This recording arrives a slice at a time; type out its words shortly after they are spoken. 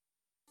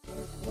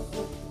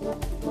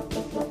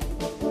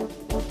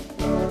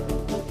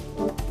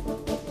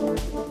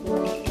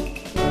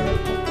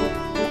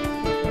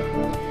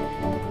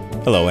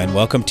Hello and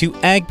welcome to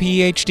Ag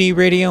PhD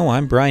Radio.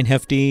 I'm Brian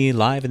Hefty,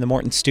 live in the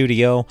Morton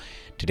studio.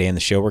 Today on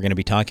the show we're going to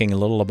be talking a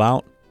little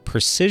about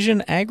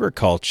precision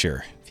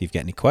agriculture. If you've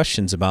got any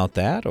questions about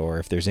that, or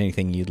if there's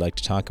anything you'd like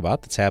to talk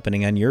about that's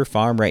happening on your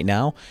farm right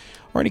now,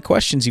 or any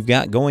questions you've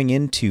got going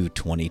into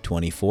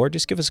 2024,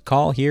 just give us a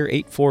call here,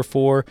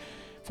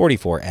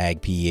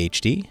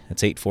 844-44-AG-PhD.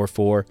 That's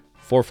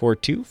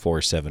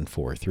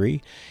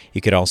 844-442-4743.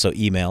 You could also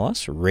email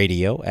us,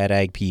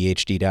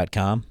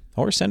 radio@agphd.com,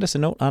 or send us a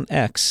note on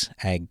X,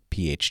 Ag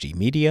PhD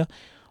Media,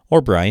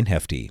 or Brian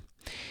Hefty.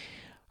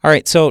 All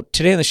right, so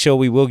today on the show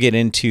we will get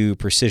into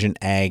precision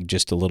ag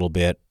just a little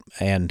bit,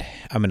 and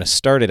I'm going to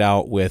start it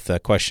out with a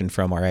question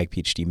from our Ag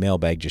PhD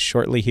mailbag just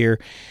shortly here.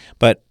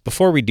 But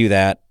before we do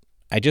that,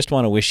 I just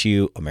want to wish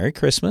you a Merry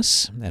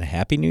Christmas and a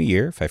Happy New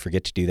Year, if I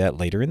forget to do that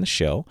later in the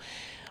show.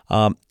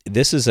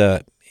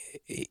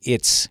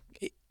 It's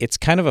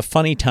kind of a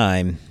funny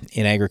time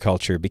in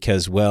agriculture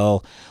because,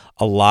 well,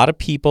 a lot of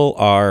people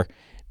are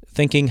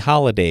thinking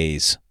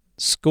holidays,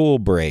 school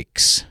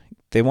breaks.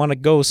 They want to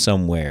go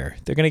somewhere.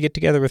 They're going to get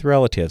together with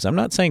relatives. I'm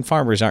not saying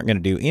farmers aren't going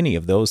to do any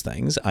of those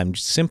things. I'm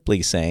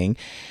simply saying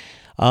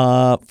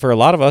for a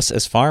lot of us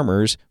as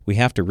farmers, we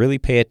have to really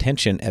pay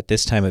attention at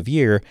this time of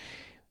year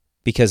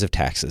because of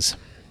taxes.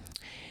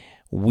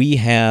 We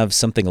have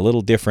something a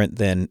little different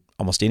than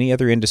almost any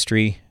other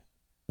industry.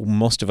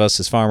 Most of us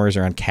as farmers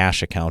are on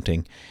cash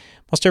accounting.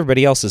 Most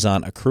everybody else is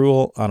on an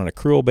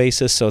accrual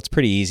basis, so it's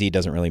pretty easy. It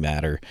doesn't really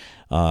matter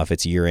if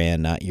it's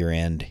year-end, not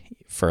year-end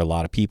for a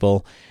lot of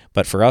people.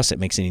 But for us, it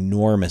makes an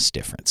enormous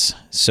difference.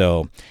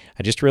 So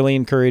I just really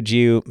encourage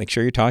you, make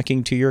sure you're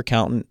talking to your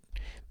accountant.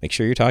 Make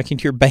sure you're talking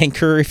to your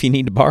banker if you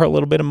need to borrow a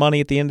little bit of money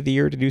at the end of the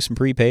year to do some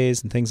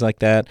prepays and things like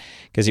that,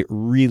 because it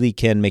really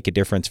can make a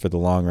difference for the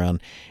long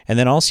run. And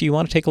then also you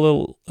want to take a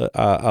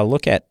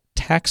look at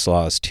tax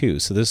laws too.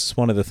 So this is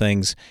one of the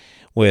things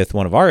with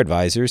one of our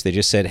advisors. They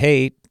just said,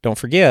 hey, don't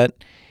forget,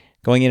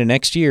 going into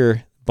next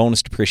year,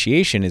 bonus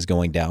depreciation is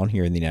going down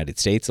here in the United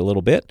States a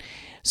little bit.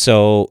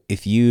 So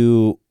if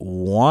you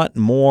want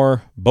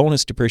more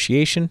bonus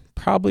depreciation,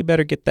 probably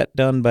better get that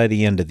done by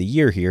the end of the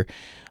year here.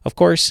 Of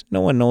course,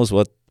 no one knows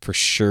what for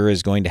sure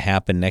is going to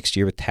happen next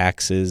year with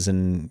taxes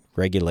and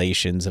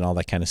regulations and all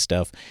that kind of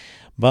stuff.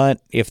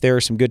 But if there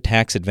are some good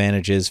tax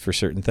advantages for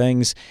certain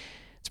things,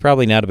 it's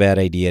probably not a bad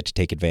idea to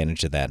take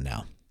advantage of that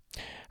now.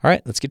 All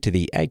right, let's get to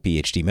the Ag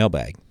PhD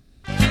mailbag.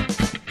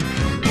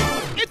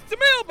 It's the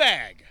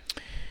mailbag!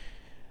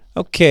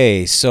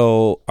 Okay,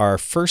 so our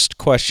first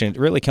question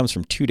really comes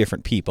from two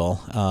different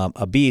people.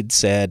 Abid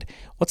said,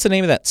 what's the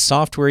name of that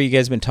software you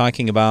guys have been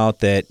talking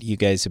about that you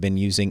guys have been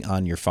using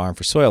on your farm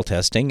for soil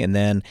testing? And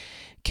then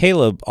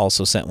Caleb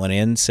also sent one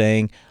in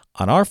saying,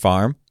 on our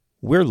farm,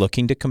 we're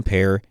looking to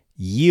compare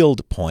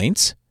yield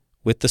points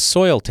with the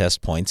soil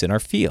test points in our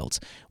fields.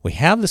 We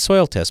have the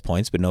soil test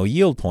points, but no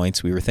yield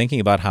points. We were thinking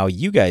about how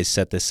you guys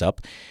set this up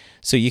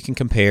so you can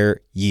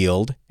compare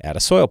yield at a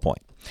soil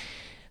point.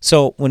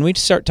 So when we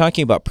start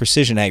talking about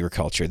precision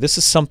agriculture, this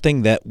is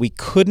something that we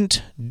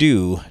couldn't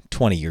do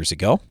 20 years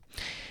ago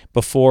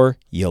before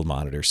yield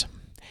monitors.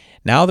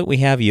 Now that we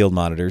have yield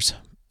monitors,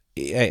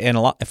 and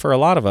for a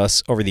lot of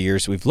us over the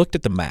years, we've looked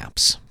at the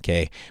maps,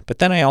 okay? But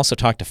then I also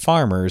talk to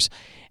farmers,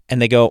 and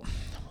they go,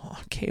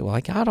 okay, well,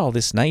 I got all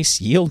this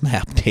nice yield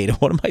map data.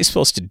 What am I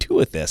supposed to do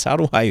with this? How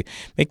do I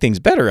make things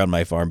better on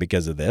my farm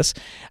because of this?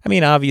 I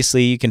mean,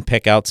 obviously, you can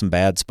pick out some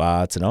bad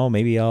spots and,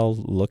 maybe I'll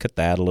look at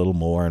that a little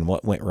more and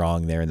what went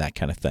wrong there and that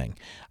kind of thing.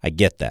 I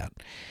get that.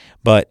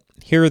 But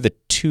here are the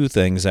two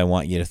things I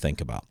want you to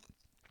think about.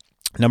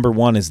 Number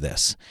one is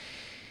this.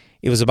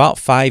 It was about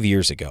 5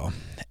 years ago,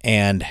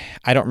 and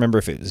I don't remember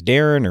if it was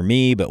Darren or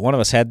me, but one of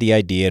us had the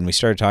idea, and we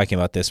started talking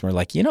about this, and we're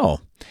like,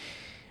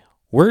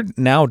 we're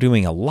now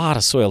doing a lot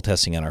of soil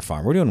testing on our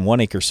farm. We're doing 1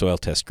 acre soil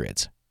test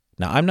grids.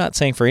 Now, I'm not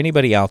saying for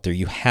anybody out there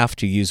you have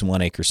to use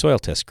 1 acre soil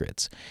test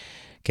grids.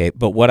 Okay,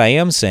 but what I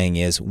am saying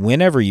is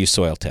whenever you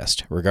soil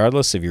test,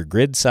 regardless of your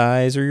grid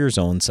size or your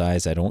zone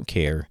size, I don't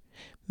care,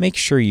 make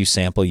sure you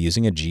sample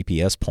using a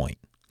GPS point.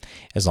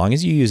 As long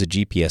as you use a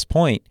GPS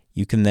point,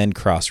 you can then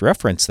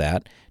cross-reference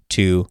that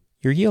to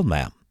your yield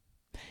map.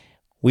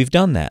 We've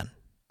done that.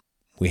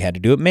 We had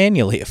to do it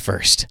manually at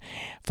first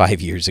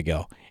 5 years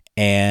ago.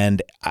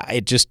 And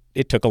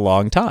it took a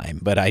long time,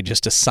 but I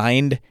just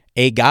assigned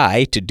a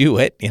guy to do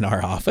it in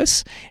our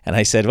office. And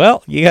I said,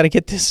 well, you got to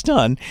get this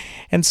done.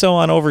 And so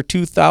on over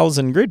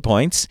 2,000 grid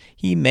points,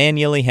 he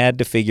manually had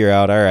to figure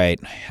out, all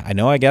right, I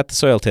know I got the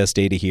soil test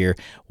data here.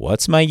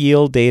 What's my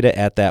yield data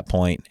at that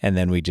point? And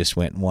then we just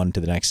went one to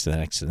the next, to the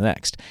next, to the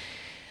next.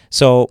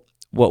 So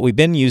what we've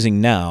been using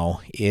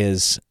now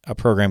is a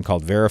program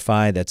called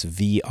Verify. That's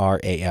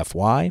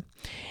VRAFY.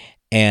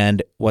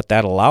 And what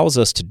that allows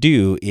us to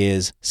do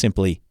is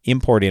simply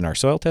import in our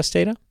soil test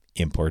data,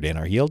 import in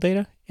our yield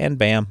data, and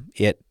bam,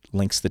 it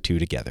links the two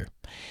together.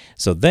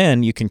 So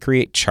then you can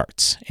create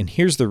charts. And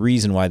here's the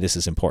reason why this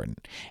is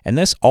important. And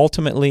this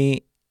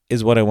ultimately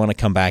is what I want to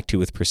come back to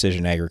with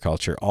precision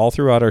agriculture all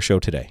throughout our show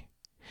today.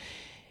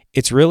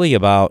 It's really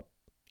about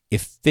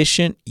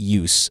efficient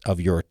use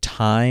of your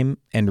time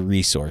and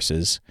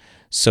resources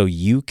so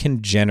you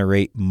can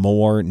generate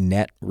more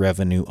net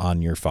revenue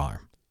on your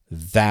farm.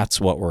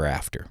 That's what we're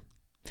after.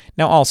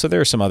 Now, also,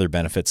 there are some other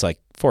benefits, like,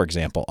 for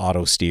example,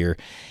 auto steer.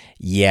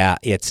 Yeah,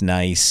 it's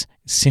nice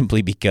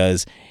simply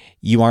because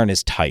you aren't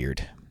as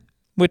tired,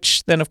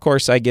 which then, of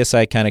course, I guess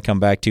I kind of come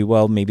back to,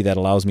 well, maybe that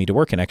allows me to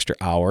work an extra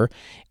hour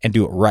and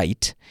do it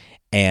right,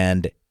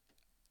 and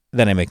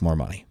then I make more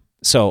money.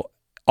 So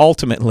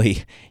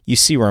ultimately, you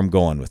see where I'm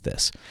going with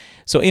this.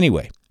 So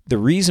anyway, the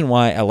reason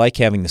why I like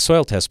having the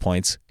soil test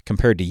points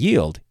compared to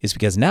yield is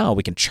because now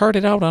we can chart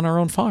it out on our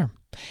own farm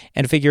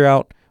and figure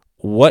out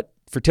what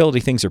fertility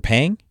things are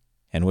paying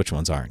and which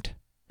ones aren't.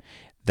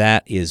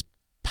 That is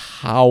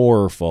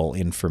powerful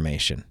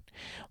information.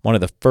 One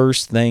of the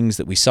first things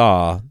that we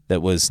saw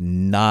that was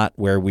not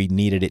where we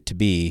needed it to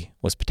be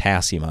was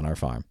potassium on our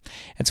farm.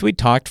 And so we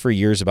talked for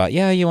years about,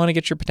 you want to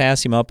get your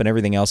potassium up and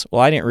everything else.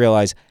 Well, I didn't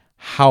realize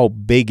how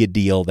big a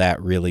deal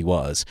that really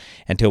was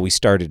until we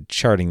started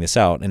charting this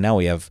out. And now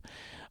we have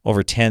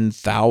over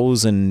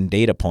 10,000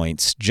 data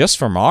points just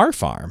from our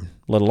farm,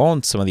 let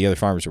alone some of the other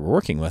farmers we're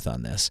working with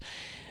on this,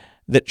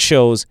 that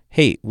shows,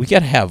 hey, we got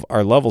to have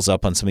our levels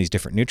up on some of these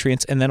different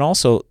nutrients, and then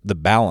also the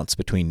balance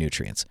between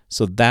nutrients.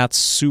 So that's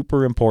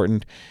super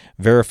important.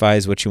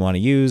 Verifies what you want to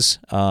use.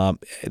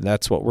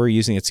 That's what we're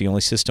using. It's the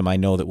only system I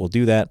know that will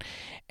do that.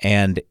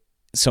 And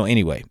so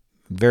anyway,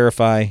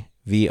 Verify,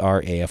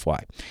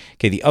 VRAFY.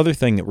 Okay, the other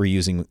thing that we're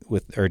using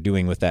with or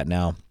doing with that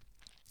now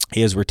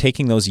is we're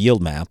taking those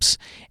yield maps,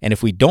 and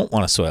if we don't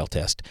want a soil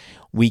test,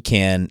 we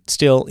can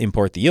still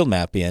import the yield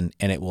map in,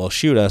 and it will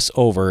shoot us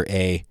over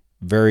a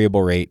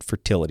variable rate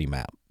fertility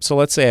map. So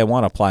let's say I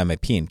want to apply my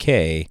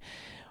P&K,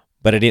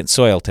 but I didn't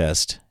soil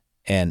test.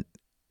 And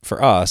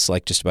for us,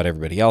 like just about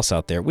everybody else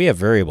out there, we have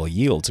variable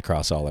yields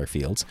across all our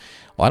fields.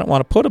 Well, I don't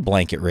want to put a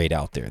blanket rate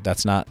out there.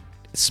 That's not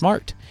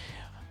smart.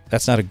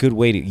 That's not a good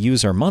way to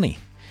use our money.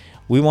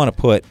 We want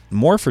to put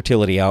more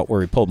fertility out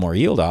where we pulled more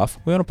yield off.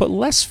 We want to put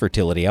less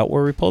fertility out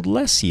where we pulled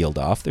less yield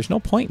off. There's no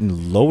point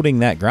in loading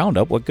that ground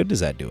up. What good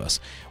does that do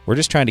us? We're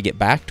just trying to get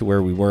back to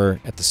where we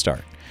were at the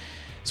start.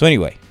 So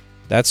anyway,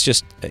 that's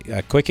just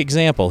a quick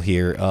example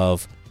here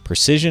of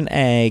precision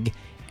ag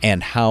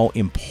and how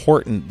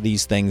important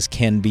these things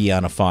can be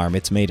on a farm.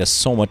 It's made us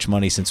so much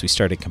money since we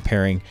started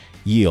comparing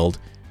yield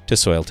to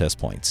soil test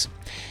points.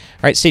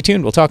 All right, stay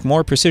tuned. We'll talk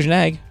more precision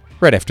ag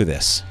right after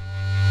this.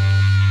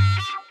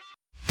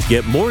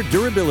 Get more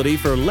durability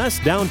for less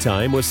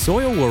downtime with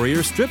Soil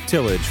Warrior Strip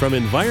Tillage from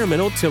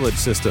Environmental Tillage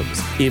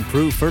Systems.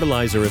 Improve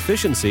fertilizer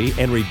efficiency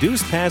and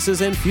reduce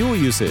passes and fuel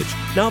usage.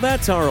 Now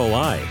that's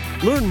ROI.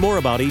 Learn more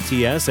about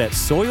ETS at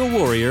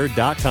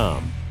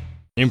soilwarrior.com.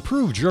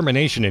 Improve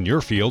germination in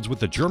your fields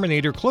with the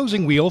Germinator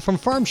Closing Wheel from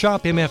Farm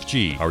Shop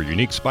MFG. Our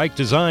unique spike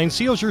design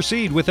seals your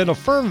seed within a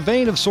firm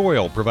vein of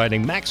soil,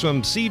 providing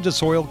maximum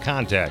seed-to-soil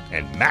contact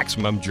and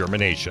maximum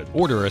germination.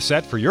 Order a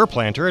set for your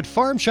planter at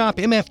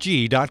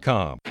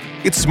farmshopmfg.com.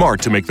 It's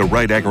smart to make the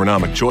right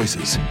agronomic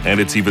choices, and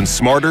it's even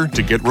smarter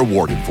to get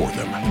rewarded for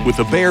them. With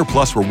the Bayer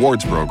Plus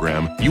Rewards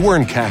program, you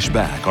earn cash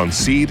back on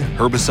seed,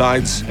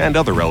 herbicides, and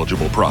other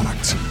eligible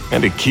products.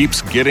 And it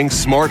keeps getting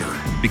smarter,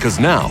 because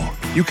now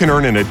you can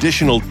earn an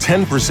additional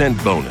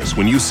 10% bonus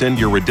when you send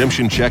your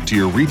redemption check to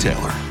your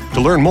retailer. To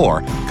learn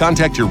more,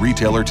 contact your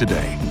retailer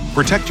today.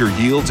 Protect your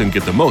yields and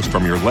get the most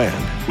from your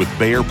land with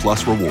Bayer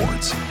Plus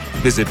Rewards.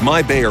 Visit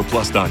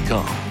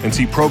mybayerplus.com and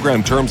see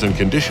program terms and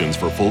conditions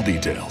for full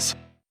details.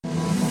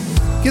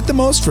 Get the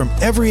most from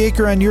every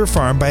acre on your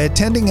farm by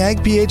attending Ag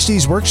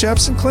PhD's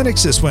workshops and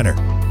clinics this winter.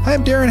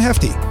 I'm Darren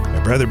Hefty.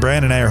 My brother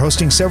Brian and I are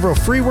hosting several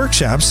free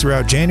workshops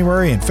throughout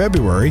January and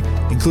February,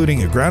 including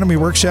agronomy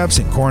workshops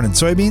in corn and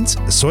soybeans,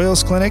 a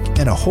soils clinic,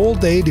 and a whole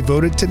day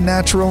devoted to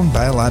natural and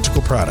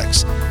biological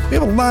products. We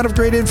have a lot of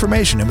great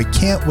information, and we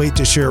can't wait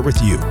to share it with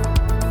you.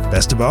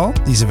 Best of all,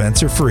 these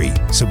events are free,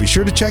 so be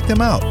sure to check them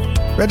out.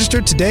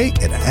 Register today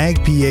at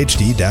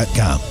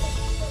agphd.com.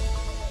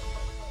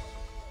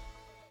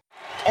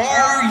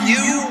 Are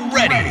you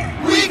ready?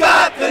 We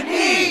got the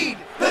need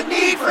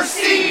for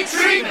seed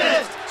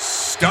treatment.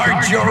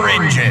 Start your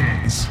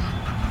engines.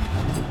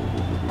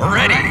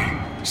 Ready,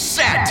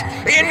 set,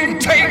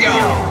 Intego.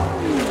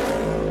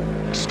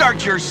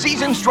 Start your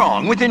season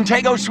strong with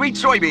Intego Sweet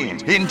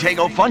Soybeans,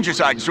 Intego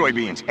Fungicide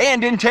Soybeans,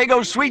 and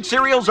Intego Sweet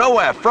Cereals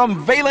OF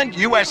from Valent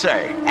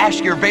USA.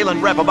 Ask your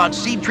Valent rep about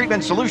seed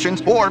treatment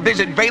solutions or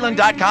visit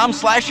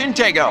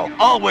valent.com/Intego.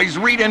 Always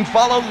read and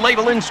follow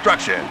label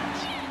instructions.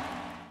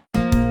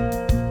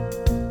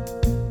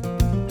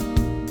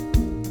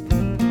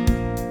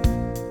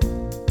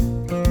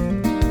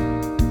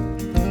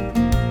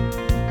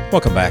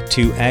 Welcome back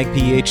to Ag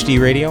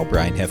PhD Radio.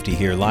 Brian Hefty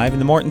here live in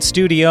the Morton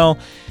studio.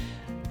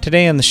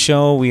 Today on the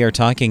show, we are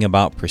talking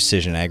about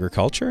precision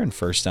agriculture. And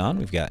first on,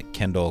 we've got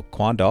Kendall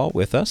Quandall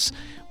with us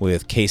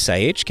with Case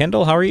IH.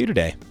 Kendall, how are you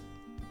today?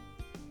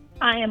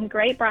 I am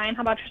great, Brian.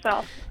 How about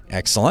yourself?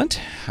 Excellent.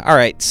 All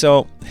right.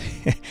 So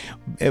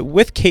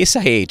with Case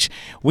IH,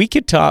 we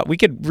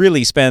could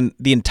really spend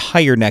the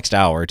entire next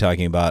hour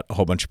talking about a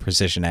whole bunch of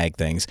precision ag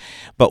things.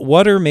 But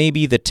what are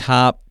maybe the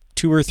top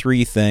 2 or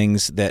 3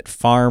 things that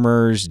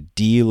farmers,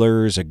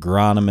 dealers,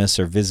 agronomists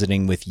are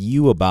visiting with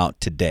you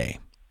about today?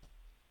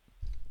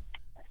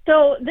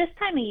 So this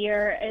time of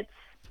year, it's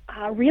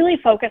really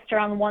focused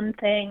around one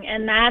thing,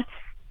 and that's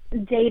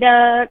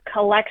data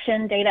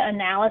collection, data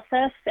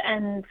analysis,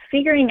 and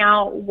figuring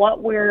out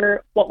what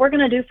we're going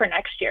to do for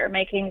next year,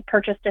 making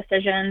purchase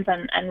decisions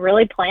and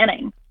really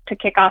planning to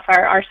kick off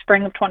our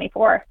spring of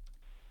 24.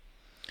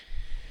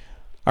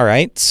 All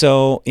right.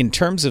 So in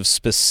terms of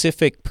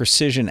specific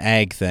precision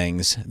ag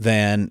things,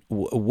 then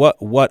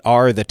what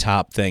are the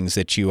top things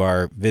that you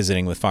are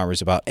visiting with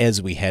farmers about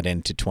as we head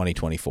into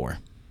 2024?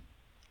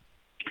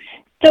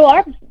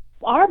 So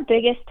our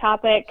biggest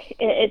topic,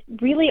 it's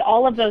really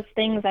all of those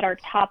things that are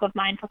top of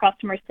mind for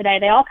customers today.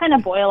 They all kind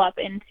of boil up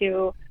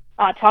into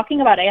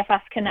talking about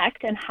AFS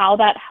Connect and how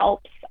that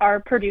helps our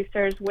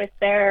producers with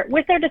their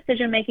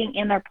decision making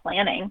and their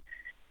planning.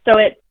 So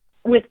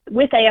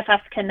with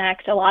AFS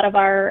Connect, a lot of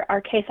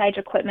our Case IH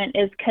equipment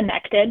is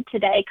connected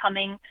today,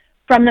 coming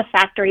from the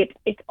factory.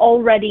 It's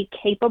already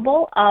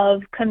capable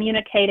of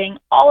communicating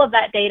all of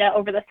that data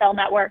over the cell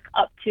network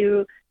up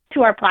to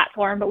our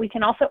platform, but we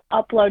can also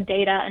upload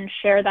data and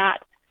share that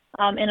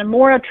in a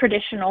more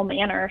traditional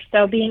manner.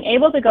 So being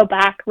able to go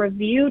back,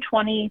 review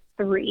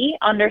 23,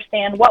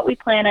 understand what we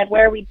planted,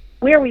 where we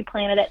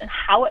planted it, and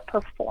how it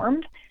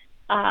performed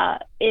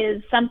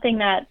is something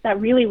that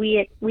really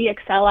we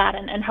excel at,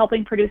 and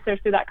helping producers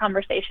through that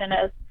conversation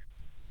is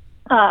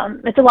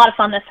it's a lot of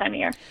fun this time of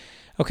year.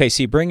 Okay,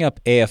 so you bring up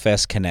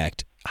AFS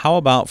Connect. How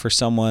about for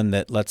someone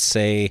that, let's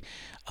say,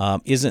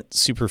 isn't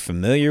super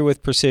familiar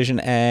with precision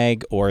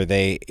ag, or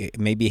they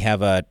maybe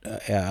have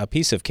a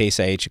piece of Case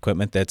IH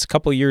equipment that's a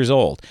couple years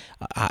old?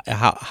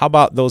 How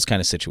about those kind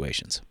of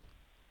situations?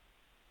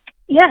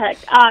 Yeah,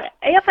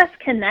 AFS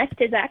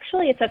Connect is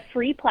it's a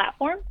free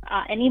platform.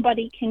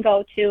 Anybody can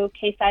go to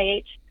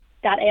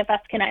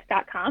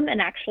caseih.afsconnect.com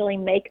and actually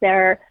make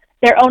their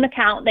own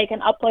account. They can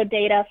upload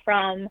data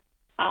from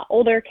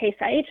older Case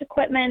IH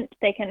equipment.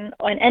 They can,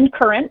 and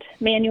current,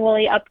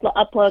 manually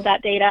upload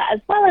that data, as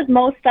well as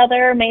most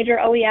other major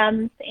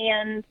OEMs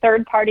and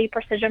third-party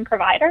precision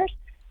providers,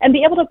 and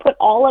be able to put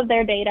all of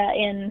their data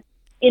in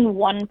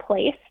one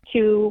place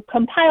to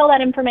compile that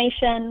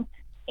information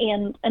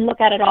and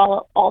look at it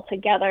all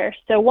together.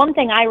 So one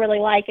thing I really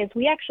like is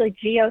we actually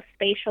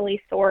geospatially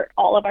sort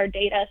all of our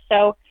data.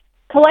 So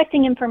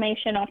collecting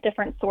information off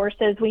different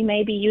sources, we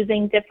may be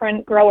using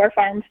different grower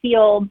farm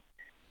fields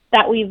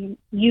that we've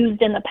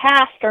used in the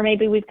past, or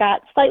maybe we've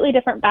got slightly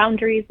different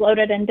boundaries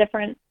loaded in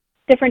different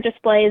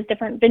displays,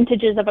 different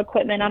vintages of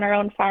equipment on our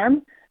own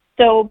farm.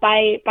 So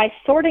by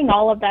sorting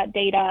all of that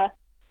data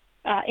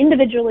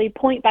individually,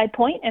 point by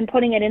point, and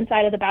putting it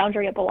inside of the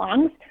boundary it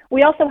belongs,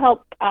 we also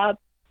help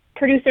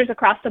producers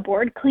across the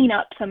board clean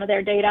up some of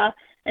their data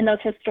and those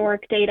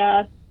historic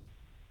data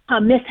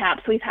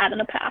mishaps we've had in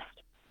the past.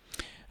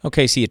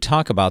 Okay, so you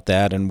talk about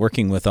that and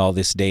working with all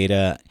this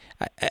data.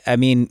 I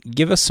mean,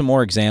 give us some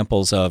more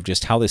examples of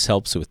just how this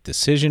helps with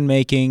decision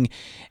making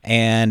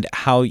and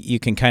how you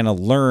can kind of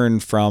learn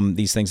from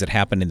these things that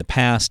happened in the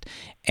past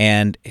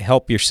and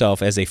help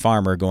yourself as a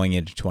farmer going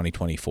into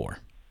 2024.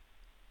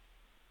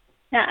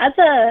 Yeah, as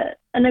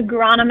an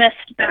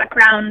agronomist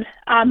background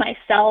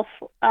myself,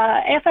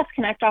 AFS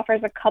Connect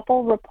offers a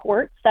couple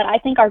reports that I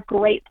think are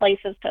great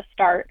places to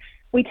start.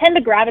 We tend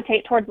to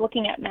gravitate towards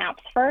looking at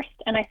maps first,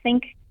 and I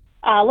think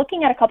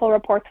looking at a couple of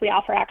reports we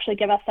offer actually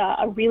give us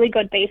a really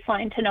good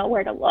baseline to know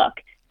where to look.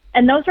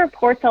 And those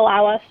reports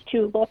allow us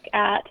to look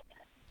at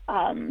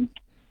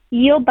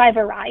yield by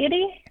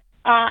variety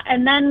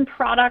and then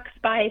products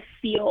by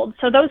field.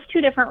 So those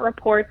two different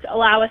reports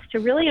allow us to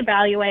really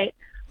evaluate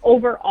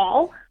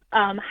overall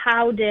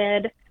how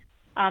did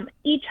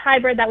each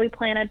hybrid that we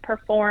planted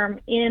perform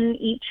in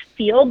each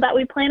field that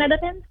we planted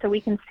it in. So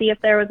we can see if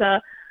there was a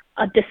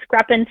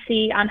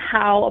discrepancy on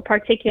how a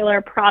particular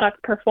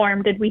product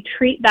performed. Did we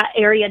treat that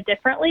area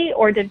differently,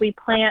 or did we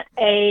plant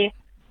a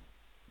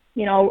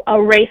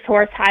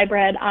racehorse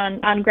hybrid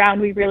on ground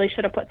we really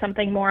should have put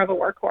something more of a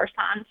workhorse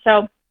on?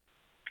 So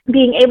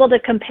being able to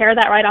compare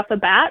that right off the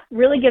bat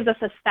really gives us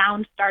a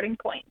sound starting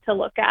point to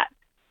look at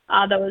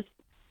those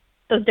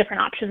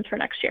different options for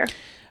next year.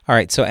 All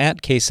right, so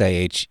at Case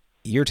IH,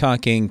 you're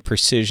talking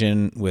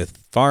precision with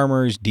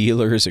farmers,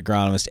 dealers,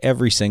 agronomists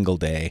every single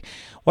day.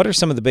 What are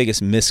some of the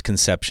biggest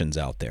misconceptions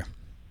out there?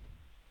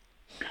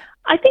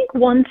 I think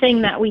one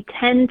thing that we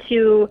tend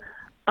to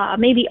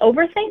maybe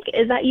overthink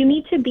is that you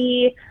need to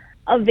be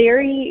a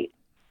very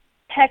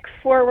tech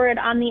forward,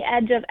 on the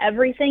edge of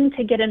everything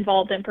to get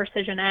involved in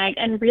precision ag.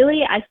 And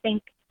really, I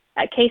think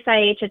at Case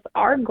IH, it's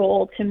our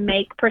goal to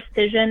make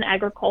precision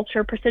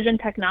agriculture, precision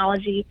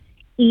technology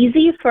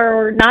easy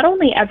for not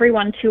only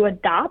everyone to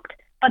adopt,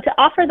 but to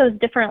offer those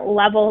different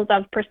levels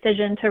of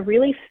precision to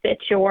really fit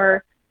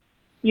your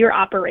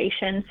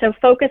operation. So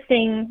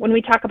focusing, when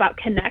we talk about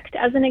Connect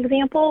as an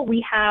example,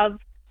 we have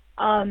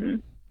a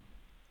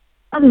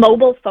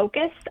mobile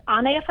focus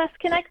on AFS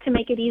Connect to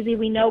make it easy.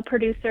 We know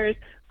producers,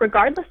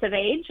 regardless of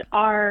age,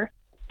 are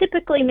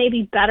typically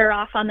maybe better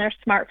off on their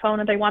smartphone,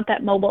 or they want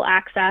that mobile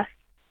access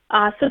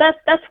So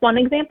that's one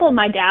example.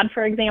 My dad,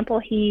 for example,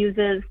 he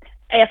uses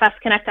AFS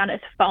Connect on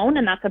his phone,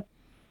 and that's a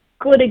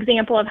good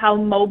example of how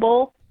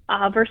mobile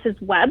versus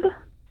web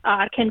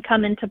can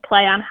come into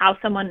play on how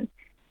someone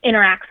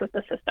interacts with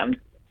the system.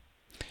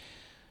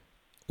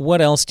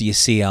 What else do you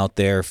see out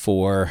there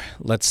for,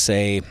 let's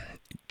say,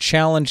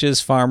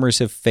 challenges farmers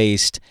have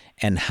faced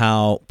and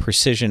how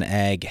precision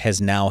ag has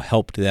now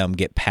helped them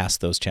get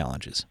past those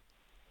challenges?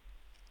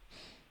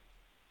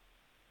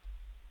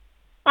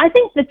 I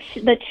think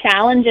the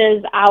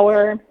challenges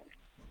our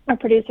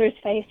producers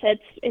face,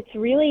 it's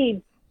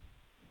really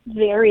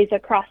varies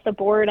across the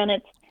board, and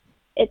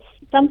it's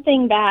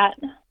something that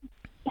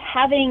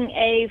having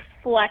a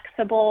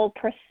flexible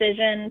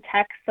precision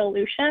tech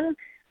solution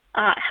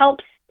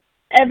helps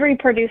every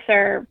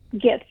producer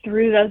get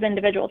through those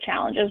individual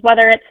challenges,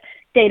 whether it's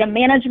data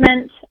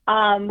management.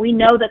 We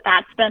know that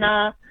that's been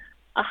a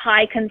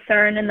high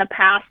concern in the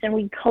past, and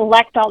we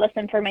collect all this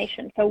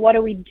information. So what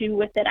do we do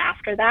with it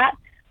after that?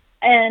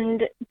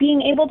 And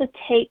being able to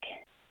take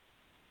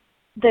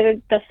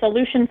the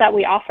solutions that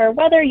we offer,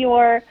 whether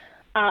you're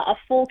a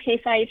full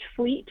Case IH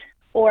fleet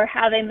or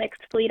have a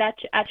mixed fleet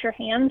at your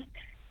hands,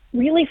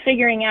 really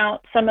figuring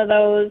out some of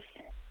those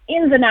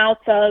ins and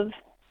outs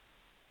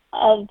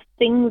of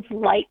things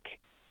like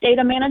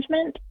data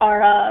management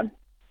are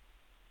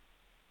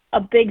a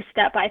big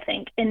step, I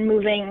think, in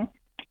moving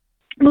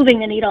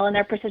the needle in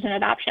their precision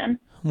adoption.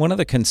 One of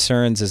the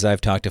concerns as I've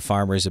talked to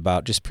farmers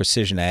about just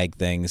precision ag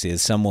things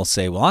is some will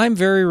say, well, I'm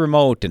very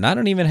remote and I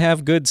don't even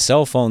have good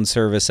cell phone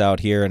service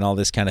out here and all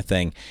this kind of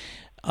thing.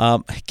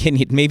 Can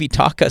you maybe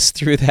talk us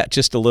through that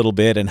just a little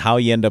bit and how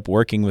you end up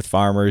working with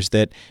farmers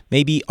that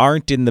maybe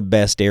aren't in the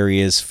best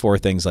areas for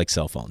things like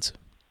cell phones?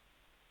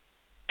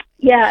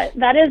 Yeah,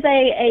 that is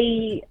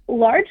a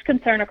large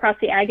concern across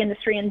the ag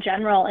industry in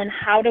general, and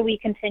how do we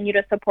continue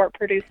to support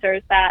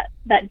producers that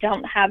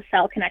don't have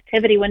cell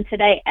connectivity when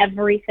today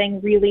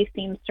everything really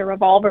seems to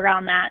revolve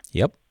around that.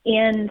 Yep.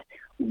 And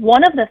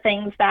one of the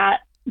things that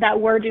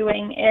we're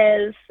doing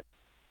is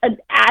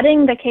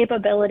adding the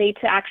capability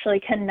to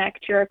actually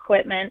connect your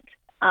equipment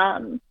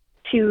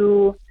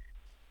to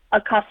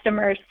a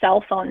customer's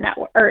cell phone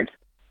network or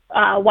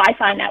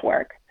Wi-Fi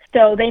network.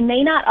 So they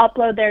may not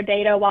upload their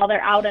data while they're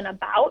out and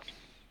about,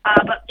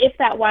 but if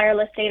that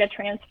wireless data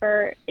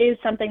transfer is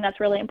something that's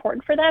really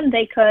important for them,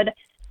 they could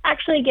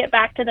actually get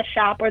back to the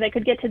shop, or they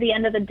could get to the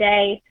end of the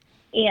day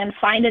and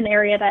find an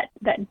area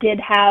that did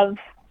have,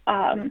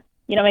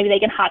 maybe they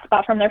can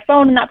hotspot from their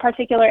phone in that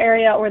particular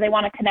area, or they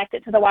want to connect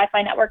it to the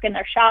Wi-Fi network in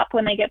their shop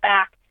when they get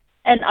back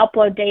and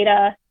upload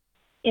data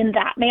in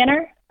that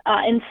manner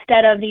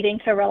instead of needing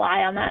to rely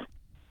on that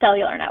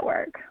cellular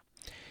network.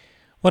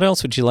 What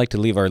else would you like to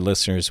leave our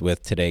listeners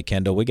with today,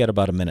 Kendall? We got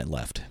about a minute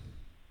left.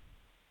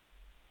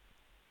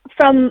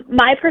 From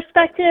my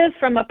perspective,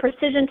 from a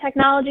precision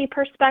technology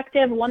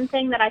perspective, one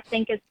thing that I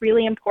think is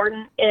really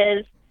important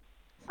is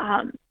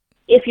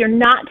if you're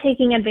not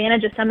taking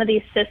advantage of some of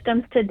these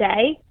systems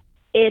today,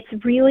 it's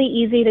really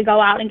easy to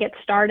go out and get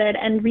started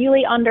and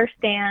really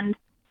understand,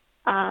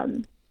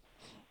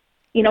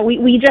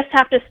 we just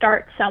have to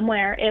start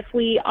somewhere. If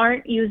we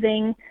aren't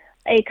using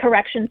a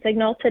correction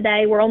signal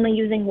today, we're only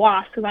using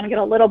WASP. We want to get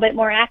a little bit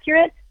more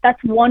accurate.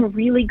 That's one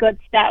really good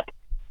step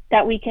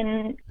that we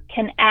can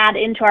add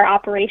into our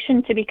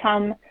operation to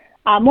become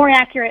more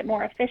accurate,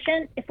 more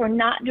efficient. If we're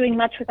not doing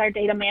much with our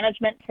data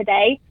management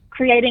today,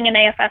 creating an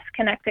AFS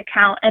Connect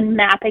account and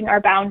mapping our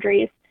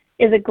boundaries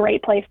is a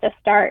great place to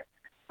start.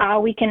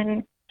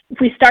 If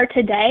we start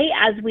today,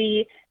 as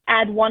we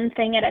add one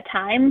thing at a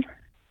time,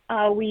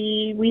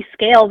 we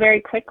scale very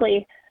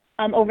quickly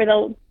over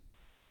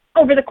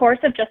the course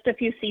of just a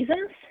few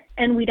seasons,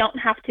 and we don't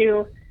have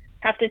to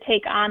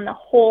take on the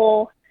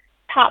whole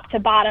top to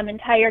bottom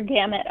entire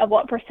gamut of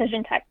what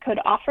precision tech could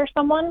offer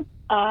someone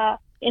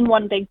in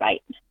one big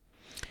bite.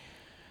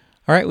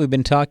 All right, we've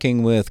been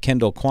talking with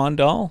Kendall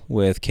Quandahl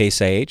with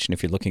Case IH, and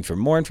if you're looking for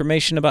more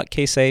information about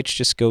Case IH,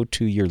 just go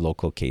to your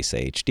local Case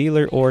IH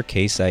dealer or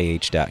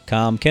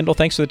caseih.com. Kendall,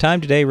 thanks for the time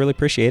today. Really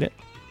appreciate it.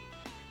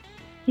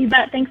 You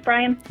bet. Thanks,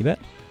 Brian. You bet.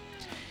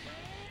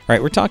 All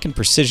right, we're talking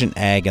precision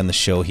ag on the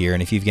show here,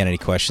 and if you've got any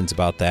questions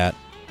about that,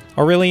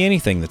 or really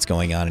anything that's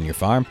going on in your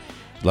farm,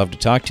 I'd love to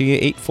talk to you.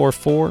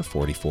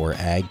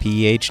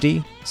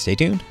 844-44-AG-PHD. Stay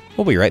tuned.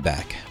 We'll be right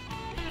back.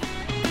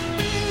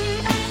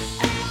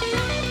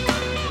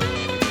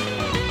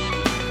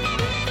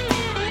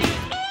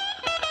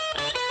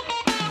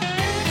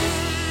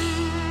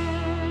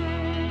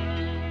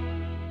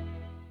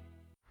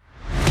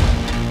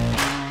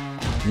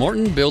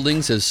 Morton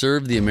Buildings has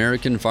served the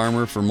American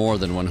farmer for more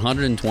than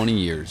 120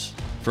 years.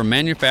 From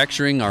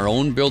manufacturing our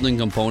own building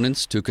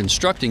components to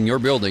constructing your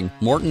building,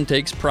 Morton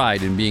takes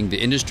pride in being the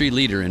industry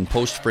leader in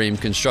post-frame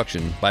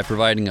construction by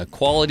providing a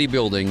quality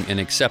building and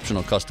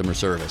exceptional customer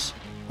service.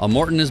 A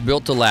Morton is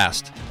built to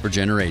last for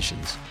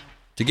generations.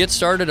 To get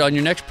started on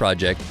your next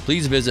project,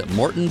 please visit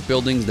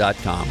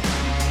mortonbuildings.com.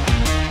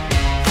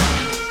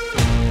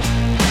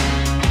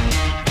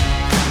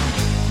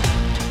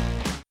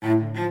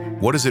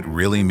 What does it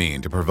really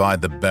mean to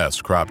provide the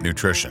best crop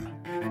nutrition?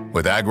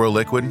 With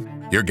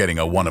AgroLiquid, you're getting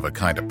a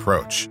one-of-a-kind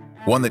approach,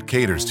 one that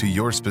caters to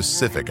your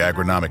specific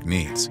agronomic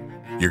needs.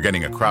 You're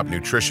getting a crop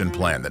nutrition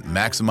plan that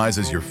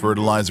maximizes your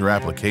fertilizer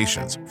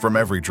applications from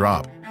every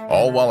drop,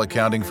 all while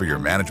accounting for your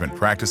management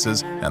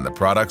practices and the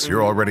products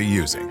you're already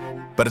using.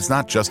 But it's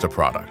not just a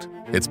product.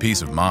 It's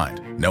peace of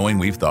mind, knowing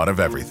we've thought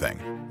of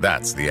everything.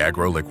 That's the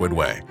AgroLiquid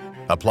way.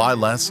 Apply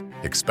less,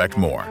 expect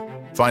more.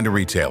 Find a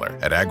retailer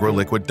at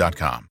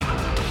agroliquid.com.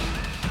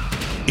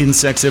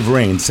 Insects have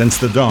reigned since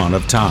the dawn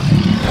of time,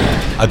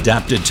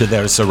 adapted to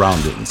their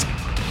surroundings,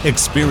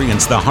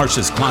 experienced the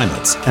harshest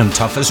climates and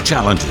toughest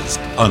challenges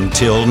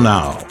until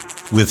now.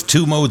 With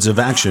 2 modes of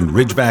action,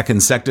 Ridgeback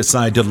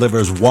insecticide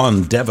delivers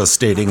one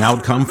devastating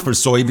outcome for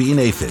soybean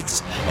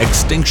aphids: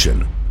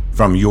 extinction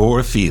from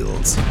your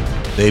fields.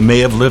 They may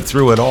have lived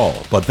through it all,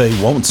 but they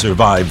won't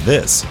survive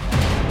this.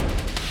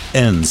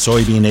 End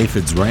soybean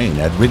aphids reign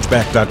at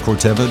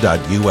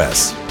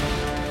ridgeback.corteva.us.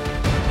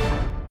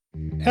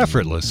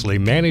 Effortlessly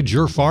manage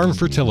your farm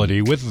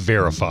fertility with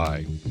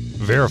Verify.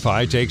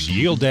 Verify takes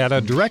yield data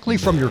directly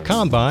from your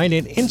combine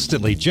and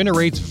instantly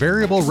generates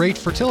variable rate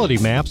fertility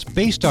maps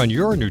based on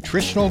your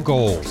nutritional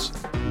goals.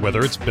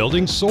 Whether it's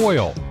building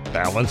soil,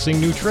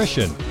 balancing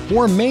nutrition,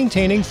 or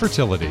maintaining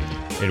fertility.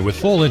 And with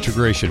full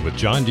integration with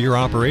John Deere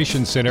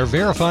Operations Center,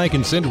 Verify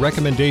can send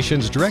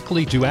recommendations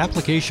directly to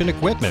application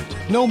equipment,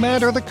 no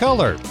matter the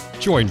color.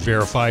 Join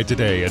Verify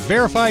today at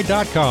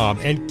verify.com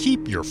and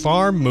keep your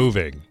farm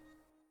moving.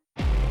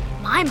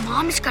 My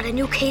mom's got a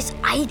new Case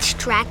IH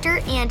tractor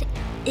and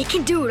it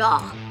can do it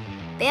all.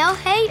 Bale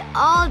hay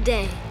all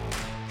day.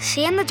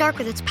 See in the dark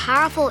with its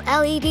powerful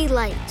LED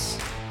lights.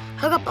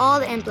 Hook up all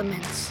the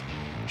implements.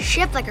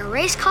 Shift like a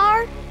race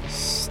car.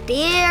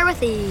 Steer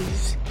with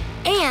ease.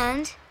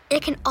 And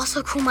it can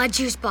also cool my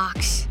juice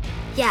box.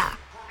 Yeah,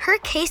 her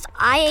Case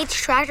IH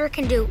tractor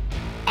can do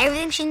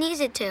everything she needs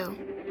it to.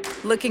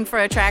 Looking for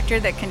a tractor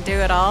that can do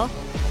it all?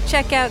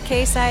 Check out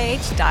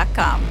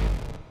caseih.com.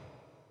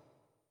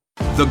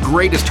 The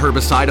greatest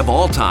herbicide of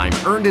all time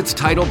earned its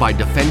title by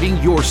defending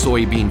your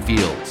soybean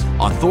fields.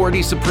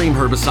 Authority Supreme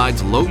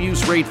Herbicide's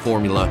low-use rate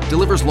formula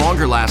delivers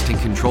longer-lasting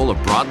control of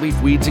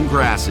broadleaf weeds and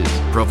grasses,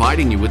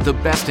 providing you with the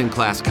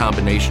best-in-class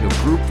combination of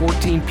Group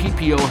 14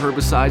 PPO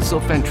herbicide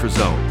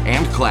sulfentrazone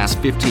and Class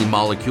 15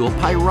 molecule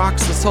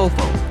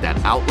pyroxasulfone that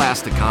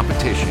outlast the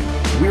competition.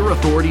 We're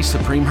Authority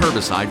Supreme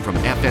Herbicide from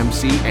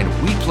FMC, and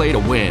we play to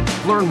win.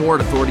 Learn more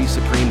at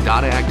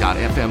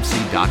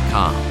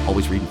authoritysupreme.ag.fmc.com.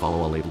 Always read and follow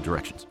all label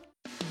directions.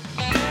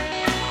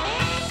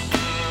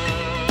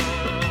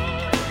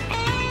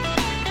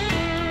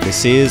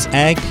 This is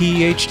Ag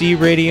PhD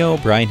Radio.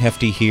 Brian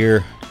Hefty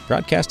here,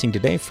 broadcasting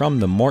today from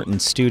the Morton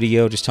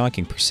studio, just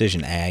talking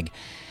precision ag.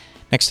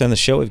 Next on the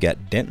show, we've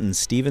got Denton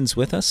Stevens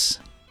with us.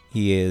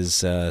 He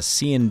is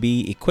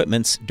C&B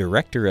Equipment's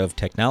Director of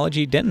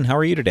Technology. Denton, how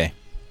are you today?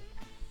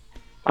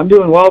 I'm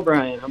doing well,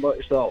 Brian. How about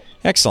yourself?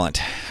 Excellent.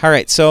 All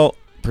right, so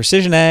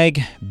precision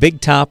ag,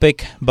 big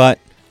topic, but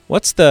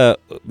what's the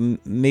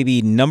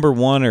maybe number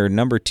 1 or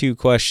number 2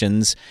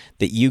 questions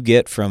that you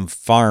get from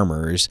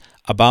farmers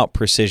about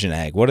precision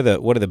ag? What are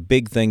the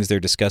big things they're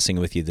discussing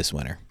with you this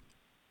winter?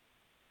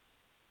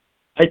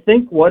 I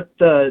think what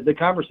the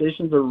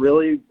conversations are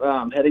really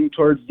heading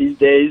towards these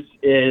days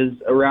is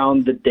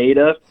around the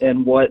data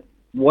and what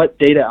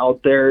data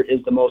out there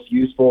is the most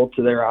useful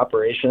to their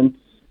operation.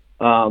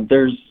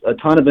 There's a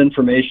ton of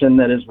information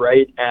that is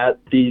right at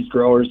these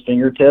growers'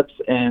 fingertips,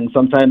 and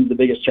sometimes the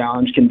biggest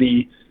challenge can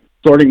be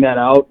sorting that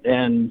out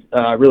and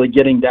really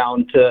getting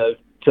down to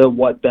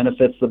what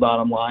benefits the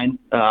bottom line.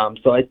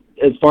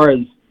 As far as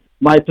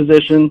my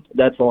position,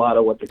 that's a lot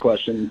of what the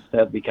questions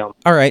have become.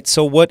 All right,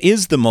 so what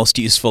is the most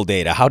useful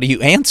data? How do you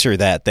answer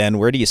that then?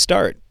 Where do you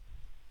start?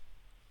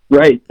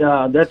 Right.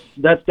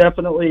 That's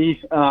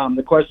definitely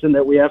the question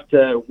that we have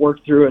to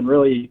work through and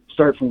really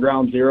start from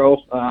ground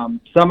zero.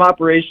 Some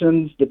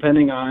operations,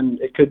 depending on,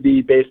 it could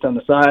be based on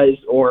the size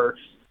or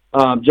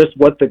just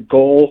what the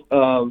goal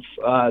of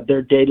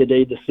their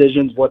day-to-day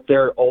decisions, what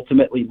they're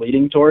ultimately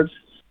leading towards,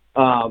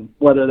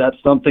 whether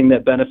that's something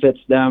that benefits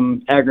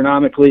them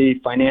agronomically,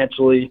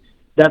 financially.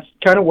 That's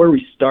kind of where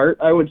we start,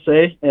 I would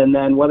say. And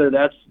then whether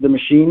that's the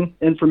machine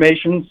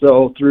information,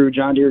 so through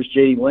John Deere's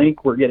JD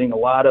Link, we're getting a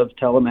lot of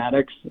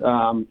telematics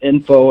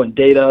info and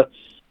data.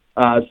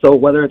 So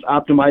whether it's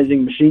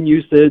optimizing machine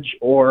usage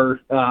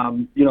or,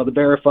 the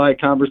Verify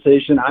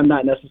conversation, I'm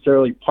not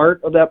necessarily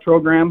part of that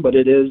program, but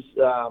it is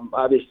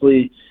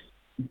obviously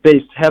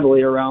based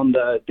heavily around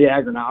the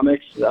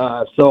agronomics.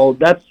 So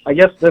I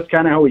guess that's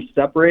kind of how we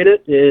separate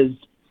it, is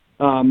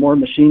more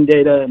machine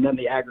data and then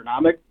the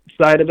agronomic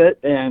side of it,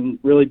 and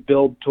really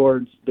build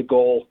towards the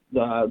goal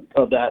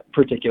of that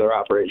particular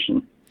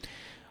operation.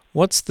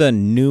 What's the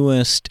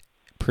newest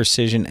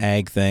precision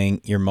ag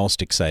thing you're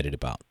most excited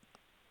about?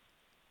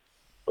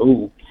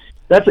 Oh,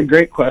 that's a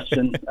great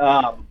question.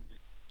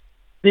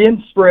 See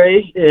and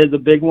Spray is a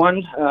big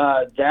one.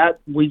 That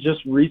we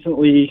just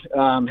recently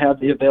have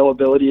the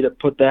availability to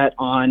put that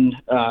on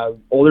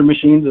older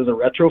machines as a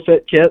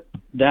retrofit kit.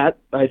 That,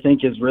 I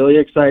think, is really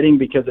exciting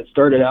because it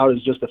started out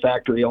as just a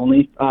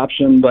factory-only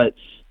option, but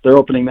they're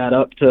opening that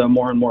up to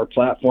more and more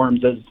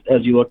platforms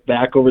as you look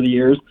back over the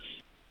years.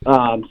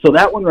 So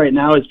that one right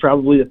now is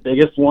probably the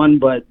biggest one,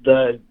 but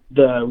the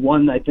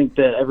one I think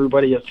that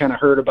everybody has kind of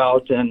heard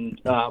about and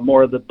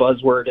more of the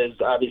buzzword is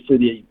obviously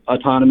the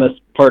autonomous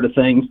part of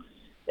things.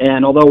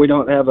 And although we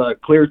don't have a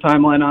clear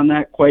timeline on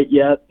that quite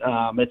yet,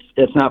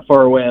 it's not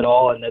far away at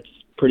all, and it's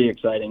pretty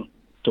exciting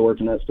to work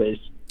in that space.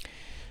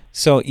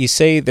 So you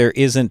say there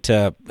isn't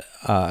a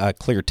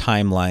clear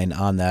timeline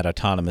on that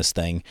autonomous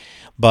thing,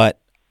 but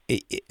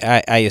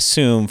I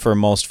assume for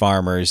most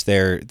farmers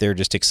they're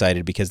just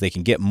excited because they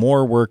can get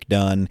more work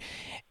done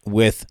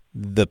with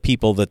the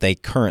people that they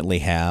currently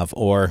have,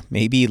 or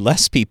maybe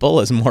less people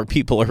as more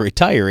people are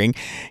retiring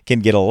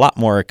can get a lot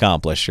more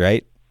accomplished,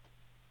 right?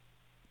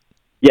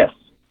 Yes.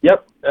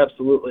 Yep.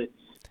 Absolutely.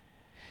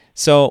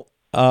 So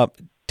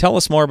tell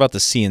us more about the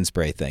See and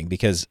Spray thing,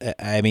 because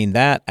I mean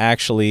that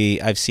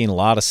actually I've seen a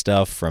lot of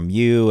stuff from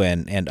you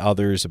and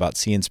others about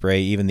See and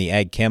Spray. Even the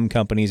ag chem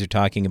companies are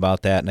talking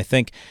about that, and I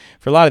think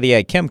for a lot of the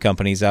ag chem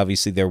companies,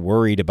 obviously they're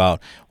worried about,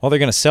 well, they're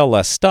going to sell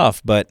less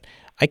stuff, but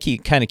I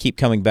keep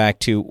coming back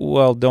to,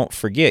 well, don't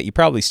forget, you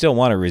probably still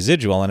want a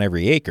residual on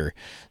every acre.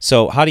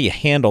 So how do you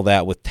handle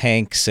that with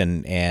tanks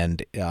and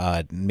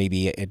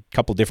maybe a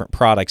couple different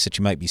products that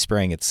you might be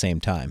spraying at the same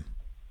time?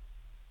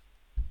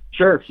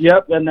 Sure.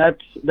 Yep. And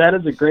that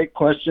is a great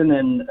question,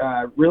 and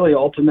really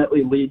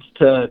ultimately leads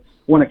to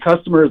when a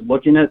customer is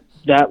looking at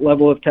that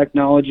level of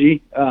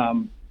technology,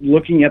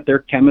 looking at their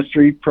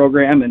chemistry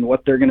program and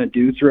what they're going to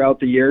do throughout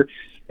the year.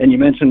 And you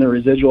mentioned the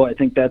residual. I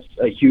think that's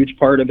a huge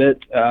part of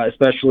it,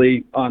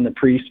 especially on the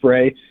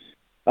pre-spray.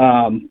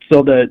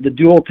 So the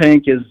dual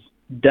tank is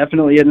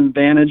definitely an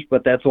advantage,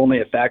 but that's only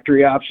a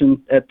factory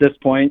option at this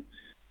point.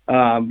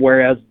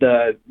 Whereas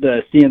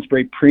the See and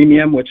Spray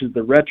Premium, which is the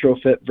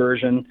retrofit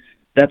version,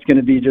 that's going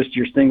to be just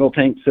your single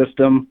tank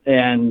system.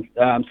 And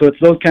so it's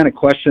those kind of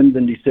questions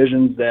and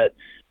decisions that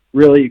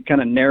really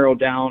kind of narrow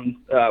down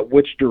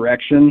which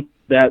direction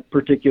that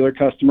particular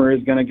customer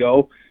is going to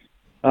go.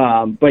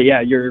 But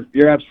yeah,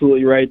 you're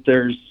absolutely right.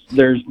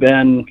 There's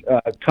been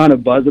a ton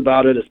of buzz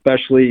about it,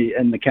 especially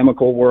in the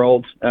chemical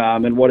world,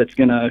 and what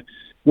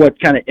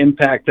kind of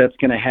impact that's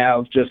going to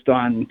have just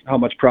on how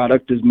much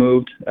product is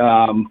moved.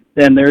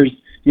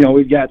 And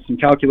we've got some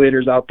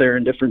calculators out there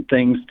and different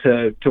things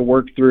to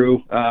work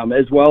through,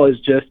 as well as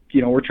just,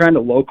 we're trying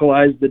to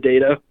localize the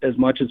data as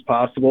much as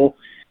possible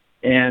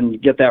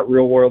and get that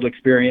real world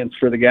experience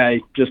for the guy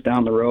just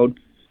down the road.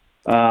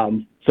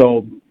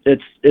 So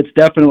it's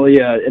definitely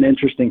an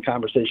interesting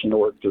conversation to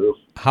work through.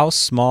 How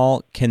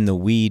small can the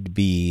weed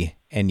be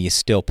and you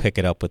still pick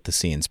it up with the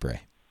See and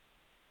Spray?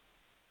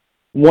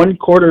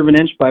 1/4 of an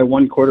inch by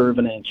 1/4 of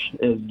an inch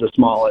is the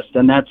smallest,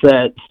 and that's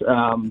at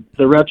the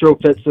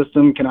retrofit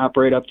system can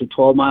operate up to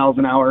 12 miles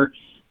an hour.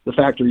 The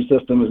factory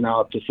system is now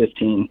up to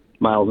 15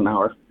 miles an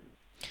hour.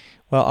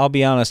 Well, I'll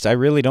be honest, I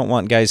really don't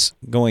want guys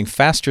going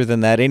faster than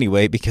that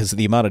anyway, because of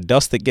the amount of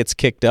dust that gets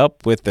kicked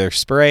up with their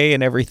spray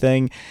and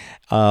everything.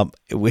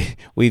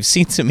 We've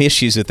seen some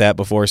issues with that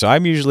before, so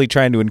I'm usually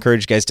trying to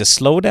encourage guys to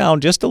slow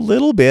down just a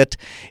little bit.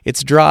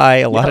 It's dry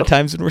a lot of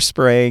times when we're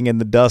spraying,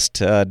 and the dust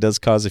does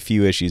cause a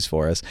few issues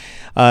for us.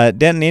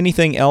 Denton,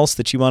 anything else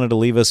that you wanted to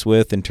leave us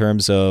with in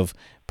terms of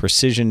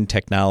precision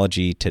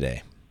technology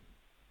today?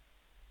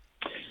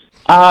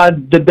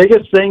 The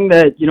biggest thing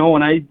that,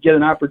 when I get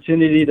an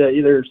opportunity to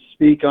either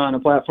speak on a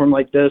platform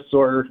like this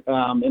or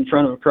in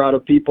front of a crowd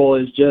of people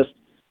is just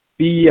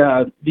be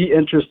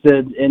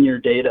interested in your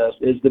data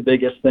is the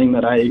biggest thing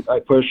that I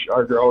push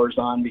our growers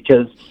on,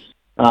 because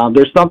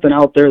there's something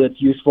out there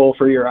that's useful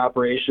for your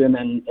operation,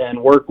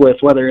 and work with,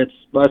 whether it's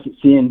us at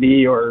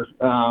C&B or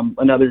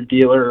another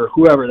dealer or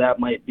whoever that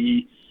might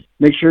be.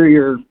 Make sure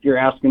you're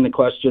asking the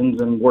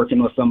questions and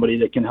working with somebody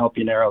that can help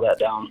you narrow that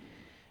down.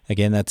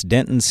 Again, that's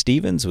Denton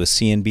Stevens with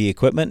C&B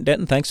Equipment.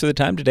 Denton, thanks for the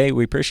time today.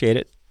 We appreciate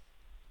it.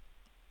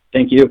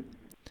 Thank you.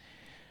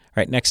 All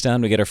right, next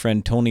on we get our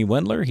friend Tony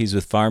Wendler. He's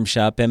with Farm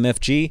Shop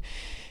MFG.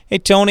 Hey,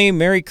 Tony,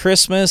 Merry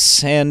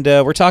Christmas. And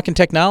we're talking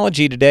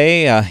technology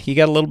today. You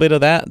got a little bit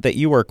of that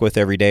you work with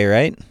every day,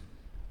 right?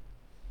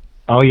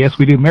 Oh, yes,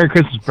 we do. Merry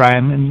Christmas,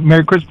 Brian, and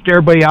Merry Christmas to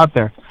everybody out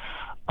there.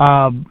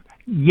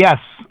 Yes,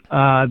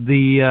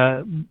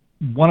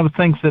 one of the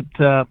things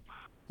that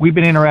we've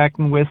been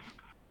interacting with,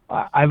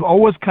 I've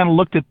always kind of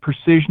looked at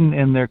precision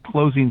in their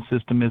closing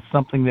system as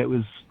something that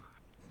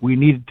we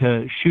needed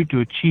to shoot to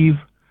achieve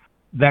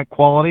that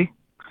quality.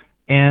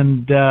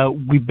 And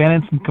we've been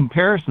in some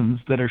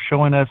comparisons that are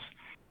showing us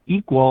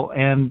equal,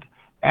 and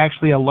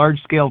actually a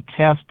large-scale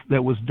test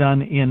that was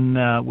done in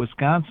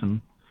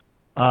Wisconsin.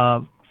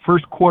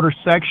 First quarter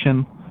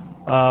section,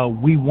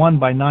 we won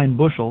by 9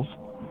 bushels.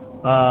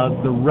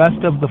 The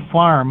rest of the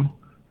farm,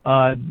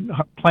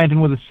 planting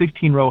with a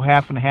 16-row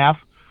half and half,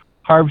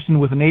 harvesting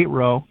with an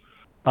 8-row,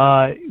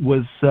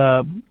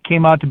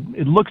 came out to,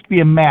 it looks to be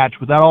a match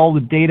without all the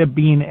data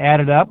being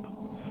added up.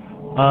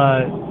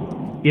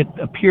 It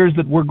appears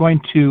that we're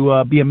going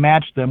to be a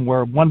match them,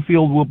 where one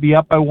field will be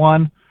up by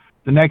 1,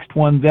 the next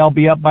one they'll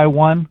be up by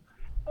 1.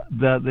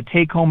 The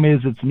take home is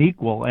it's an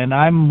equal, and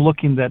I'm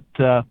looking that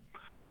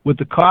with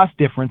the cost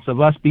difference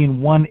of us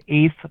being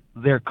 1/8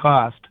 their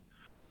cost,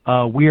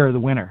 we are the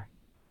winner.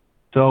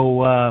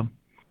 So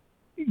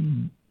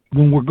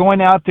when we're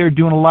going out there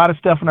doing a lot of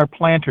stuff in our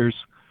planters,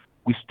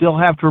 we still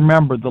have to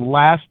remember the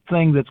last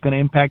thing that's going to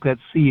impact that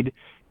seed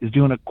is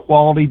doing a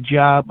quality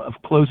job of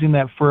closing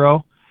that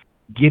furrow,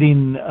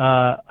 getting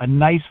a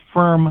nice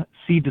firm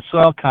seed to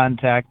soil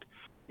contact.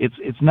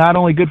 It's not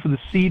only good for the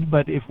seed,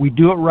 but if we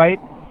do it right,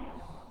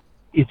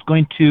 it's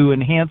going to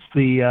enhance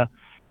the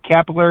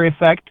capillary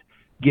effect,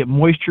 get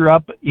moisture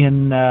up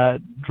in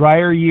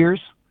drier years,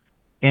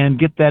 and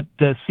get that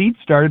seed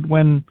started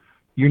when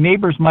your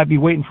neighbors might be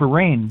waiting for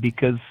rain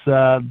because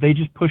they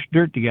just push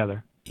dirt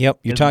together. Yep,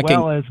 you're as talking.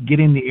 well as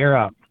getting the air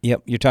out.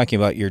 Yep, you're talking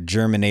about your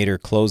germinator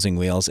closing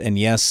wheels. And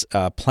yes,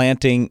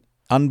 planting,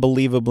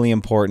 unbelievably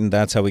important.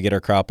 That's how we get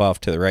our crop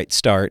off to the right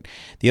start.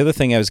 The other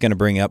thing I was going to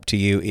bring up to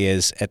you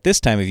is at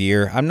this time of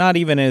year, I'm not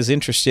even as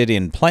interested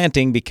in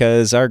planting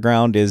because our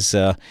ground is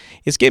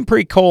it's getting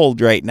pretty cold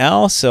right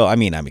now. So, I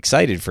mean, I'm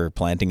excited for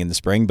planting in the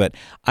spring, but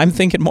I'm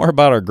thinking more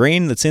about our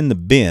grain that's in the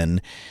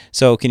bin.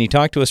 So can you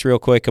talk to us real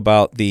quick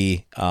about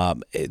the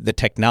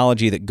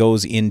technology that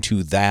goes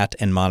into that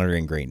and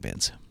monitoring grain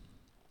bins?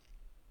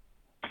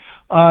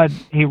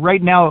 Hey,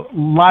 right now, a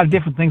lot of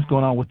different things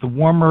going on with the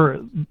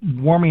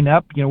warming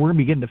up. You know, we're going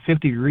to be getting to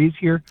 50 degrees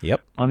here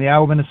on the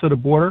Iowa-Minnesota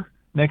border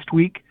next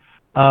week.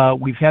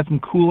 We've had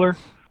some cooler.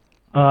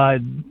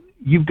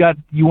 You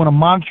want to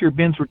monitor your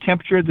bins for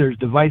temperature. There's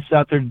devices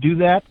out there to do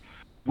that.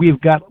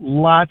 We've got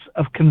lots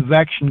of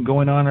convection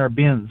going on in our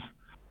bins.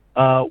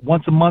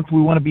 Once a month,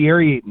 we want to be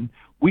aerating.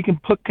 We can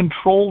put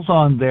controls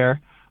on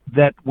there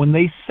that when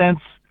they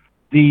sense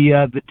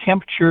the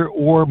temperature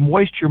or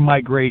moisture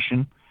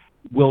migration,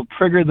 will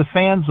trigger the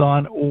fans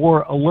on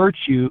or alert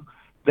you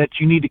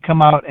that you need to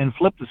come out and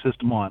flip the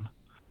system on.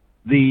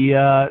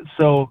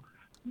 So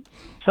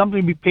something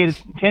to be paid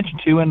attention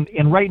to.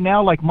 And right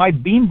now, like my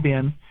bean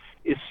bin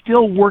is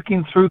still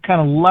working through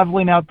kind of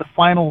leveling out the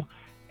final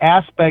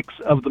aspects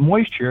of the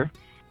moisture.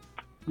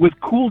 With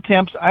cool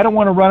temps, I don't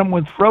want to run them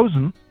when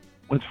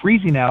it's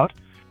freezing out.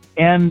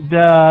 And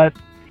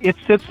it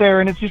sits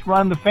there and it's just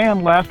running the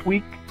fan. Last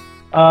week,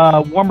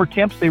 warmer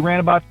temps, they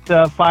ran about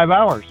 5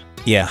 hours.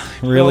 Yeah,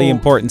 really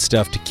important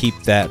stuff to keep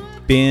that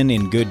bin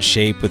in good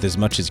shape with as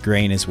much as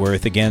grain is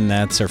worth. Again,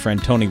 that's our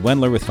friend Tony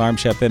Wendler with Farm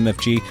Shop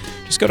MFG.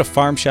 Just go to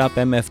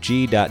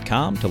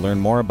farmshopmfg.com to learn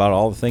more about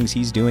all the things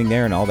he's doing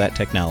there and all that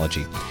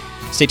technology.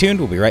 Stay tuned.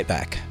 We'll be right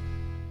back.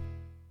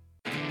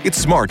 It's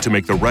smart to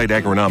make the right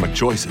agronomic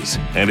choices,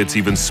 and it's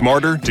even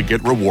smarter to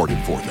get rewarded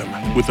for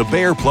them. With the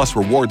Bayer Plus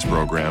Rewards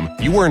program,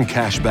 you earn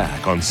cash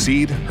back on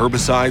seed,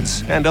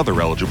 herbicides, and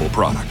other eligible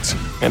products.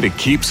 And it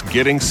keeps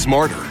getting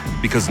smarter,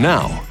 because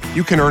now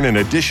you can earn an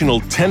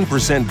additional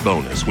 10%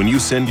 bonus when you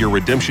send your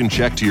redemption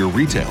check to your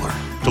retailer.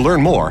 To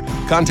learn more,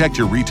 contact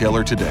your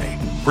retailer today.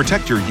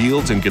 Protect your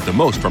yields and get the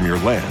most from your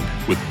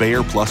land with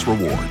Bayer Plus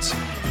Rewards.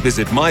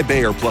 Visit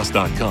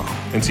mybayerplus.com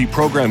and see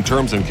program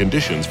terms and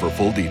conditions for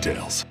full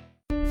details.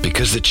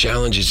 Because the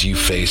challenges you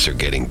face are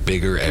getting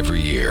bigger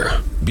every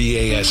year,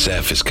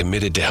 BASF is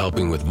committed to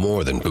helping with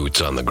more than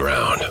boots on the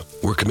ground.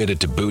 We're committed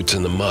to boots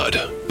in the mud,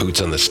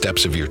 boots on the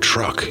steps of your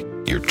truck,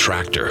 your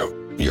tractor,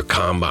 your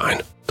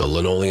combine, the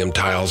linoleum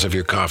tiles of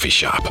your coffee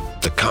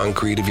shop, the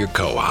concrete of your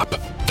co-op,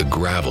 the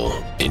gravel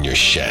in your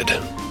shed.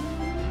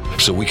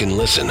 So we can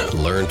listen,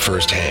 learn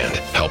firsthand,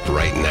 help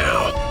right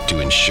now to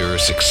ensure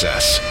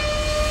success.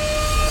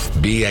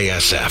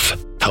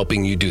 BASF,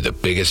 helping you do the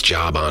biggest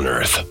job on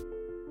earth.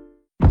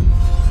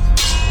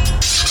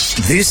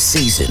 This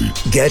season,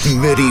 get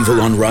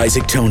medieval on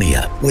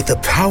Rhizoctonia with the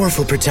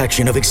powerful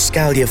protection of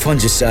Excalia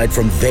fungicide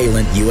from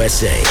Valent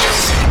USA.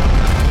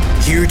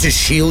 Here to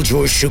shield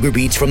your sugar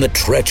beets from the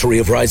treachery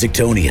of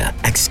Rhizoctonia,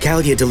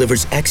 Excalia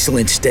delivers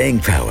excellent staying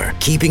power,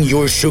 keeping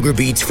your sugar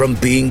beets from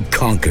being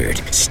conquered.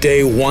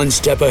 Stay one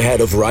step ahead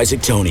of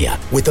Rhizoctonia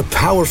with the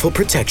powerful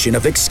protection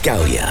of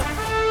Excalia.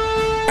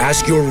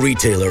 Ask your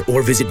retailer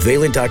or visit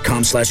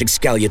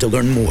valent.com/Excalia to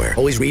learn more.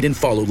 Always read and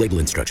follow label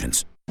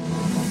instructions.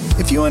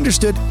 If you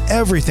understood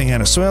everything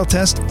on a soil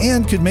test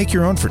and could make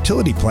your own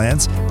fertility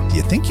plans, do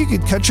you think you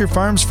could cut your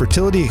farm's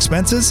fertility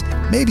expenses?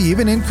 Maybe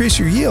even increase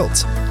your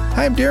yields?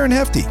 Hi, I'm Darren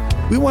Hefty.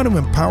 We want to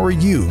empower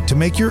you to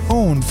make your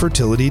own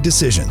fertility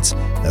decisions.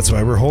 That's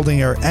why we're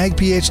holding our Ag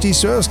PhD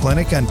Soils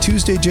Clinic on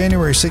Tuesday,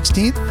 January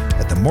 16th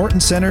at the Morton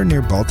Center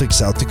near Baltic,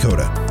 South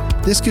Dakota.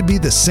 This could be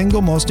the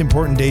single most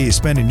important day you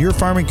spend in your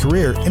farming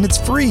career, and it's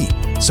free.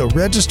 So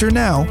register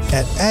now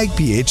at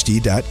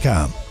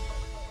agphd.com.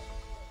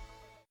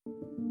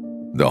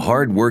 The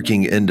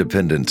hard-working,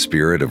 independent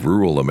spirit of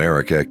rural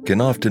America can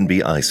often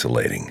be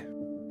isolating.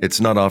 It's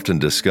not often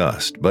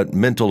discussed, but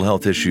mental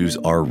health issues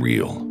are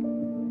real.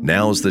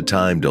 Now's the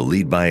time to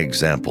lead by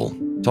example,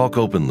 talk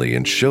openly,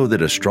 and show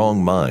that a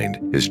strong mind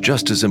is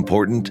just as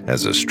important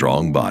as a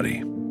strong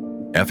body.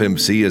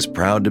 FMC is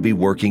proud to be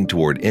working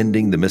toward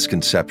ending the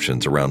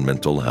misconceptions around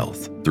mental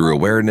health through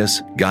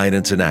awareness,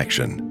 guidance, and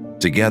action.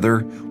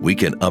 Together, we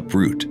can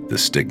uproot the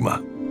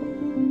stigma.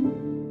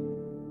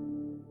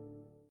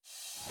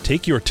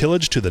 Take your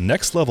tillage to the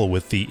next level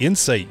with the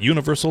Insight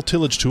Universal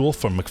Tillage Tool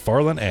from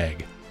McFarland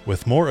Ag.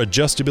 With more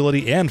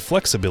adjustability and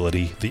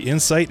flexibility, the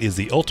Insight is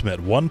the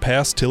ultimate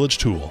one-pass tillage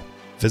tool.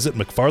 Visit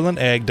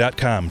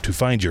McFarlandAg.com to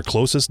find your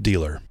closest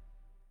dealer.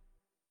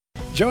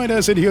 Join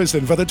us in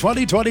Houston for the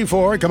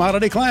 2024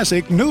 Commodity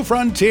Classic, New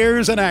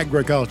Frontiers in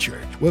Agriculture.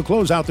 We'll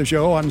close out the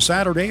show on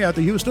Saturday at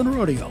the Houston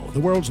Rodeo,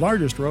 the world's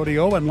largest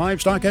rodeo and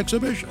livestock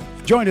exhibition.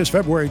 Join us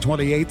February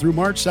 28th through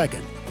March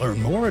 2nd.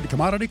 Learn more at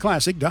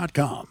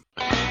CommodityClassic.com.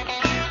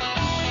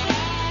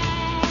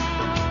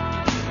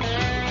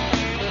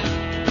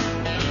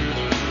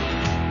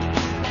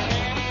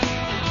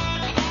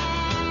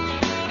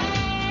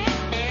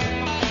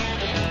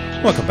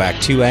 Welcome back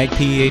to Ag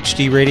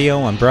PhD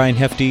Radio. I'm Brian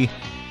Hefty.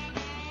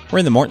 We're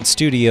in the Morton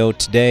studio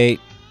today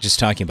just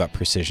talking about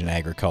precision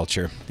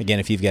agriculture. Again,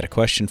 if you've got a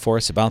question for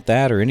us about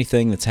that or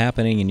anything that's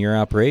happening in your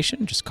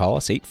operation, just call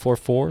us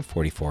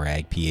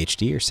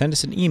 844-44-AG-PHD or send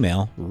us an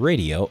email,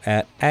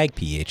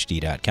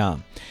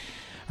 radio@agphd.com.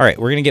 All right,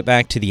 we're going to get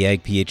back to the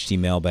Ag PhD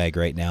mailbag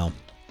right now.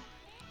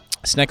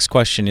 This next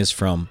question is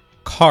from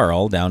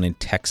Carl down in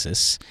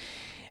Texas.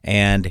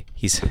 And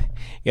we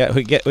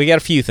got a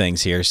few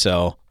things here,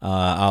 so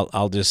I'll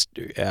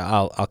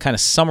kind of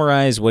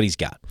summarize what he's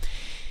got.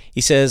 He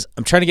says,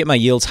 I'm trying to get my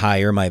yields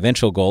higher. My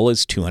eventual goal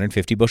is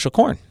 250 bushel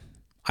corn.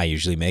 I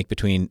usually make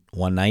between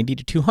 190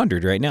 to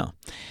 200 right now.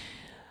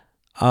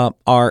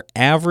 Our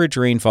average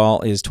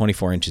rainfall is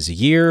 24 inches a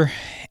year,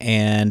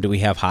 and we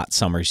have hot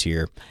summers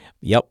here.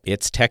 Yep,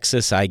 it's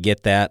Texas. I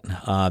get that.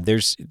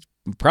 There's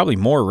probably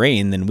more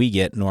rain than we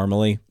get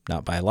normally,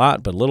 not by a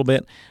lot, but a little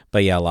bit.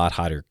 But yeah, a lot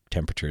hotter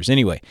temperatures.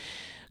 Anyway,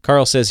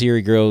 Carl says here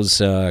he grows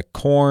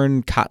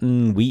corn,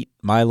 cotton, wheat,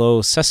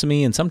 milo,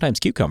 sesame, and sometimes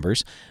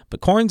cucumbers.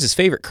 But corn's his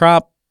favorite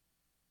crop,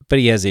 but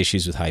he has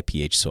issues with high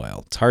pH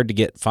soil. It's hard to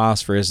get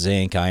phosphorus,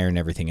 zinc, iron,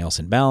 everything else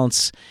in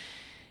balance.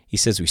 He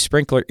says we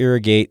sprinkler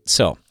irrigate.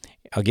 So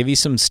I'll give you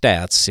some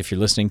stats if you're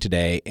listening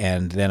today,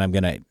 and then I'm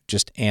going to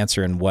just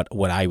answer in what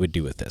I would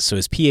do with this. So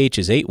his pH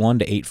is 8.1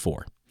 to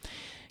 8.4.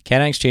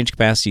 Cation exchange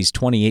capacity is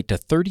 28 to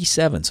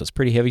 37, so it's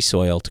pretty heavy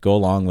soil to go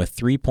along with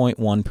 3.1%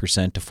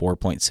 to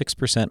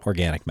 4.6%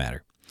 organic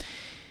matter.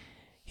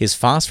 His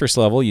phosphorus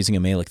level using a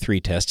Mehlich 3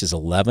 test is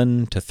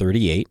 11 to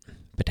 38.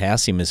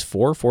 Potassium is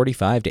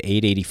 445 to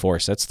 884,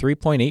 so that's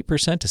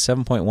 3.8% to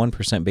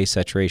 7.1% base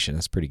saturation.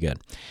 That's pretty good.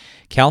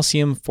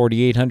 Calcium,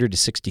 4,800 to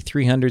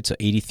 6,300, so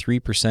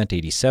 83% to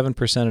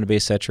 87% of the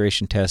base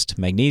saturation test.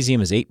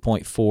 Magnesium is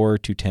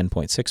 8.4 to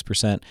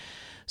 10.6%.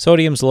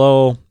 Sodium's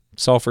low.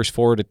 Sulfur's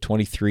 4 to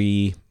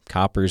 23,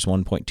 copper's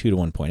 1.2 to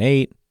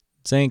 1.8,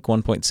 zinc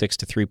 1.6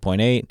 to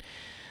 3.8,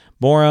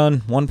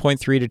 boron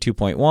 1.3 to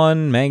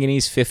 2.1,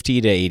 manganese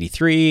 50 to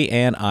 83,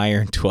 and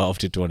iron 12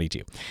 to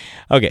 22.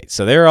 Okay,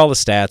 so there are all the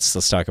stats.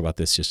 Let's talk about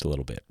this just a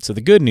little bit. So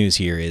the good news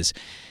here is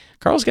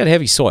Carl's got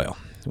heavy soil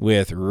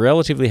with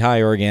relatively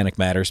high organic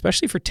matter,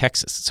 especially for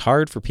Texas. It's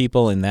hard for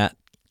people in that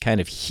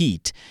kind of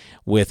heat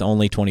with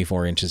only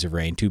 24 inches of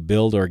rain to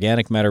build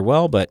organic matter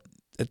well, but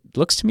it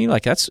looks to me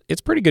like it's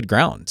pretty good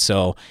ground.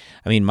 So,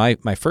 I mean,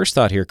 my first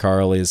thought here,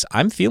 Carl, is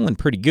I'm feeling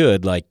pretty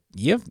good. Like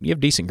you have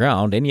decent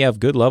ground and you have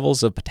good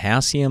levels of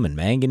potassium and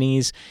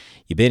manganese.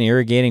 You've been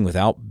irrigating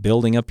without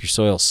building up your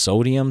soil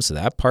sodium, so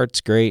that part's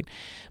great.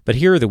 But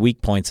here are the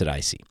weak points that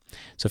I see.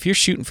 So if you're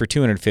shooting for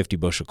 250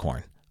 bushel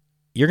corn,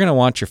 you're going to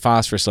want your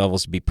phosphorus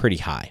levels to be pretty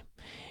high.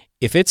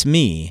 If it's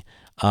me,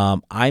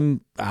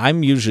 I'm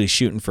usually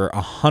shooting for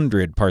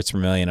 100 parts per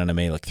million on a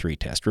Mehlich 3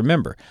 test.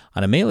 Remember,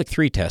 on a Mehlich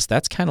 3 test,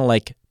 that's kind of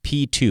like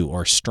P2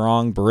 or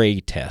strong Bray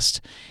test.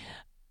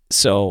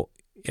 So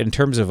in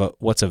terms of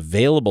what's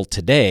available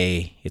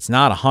today, it's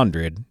not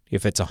 100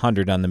 if it's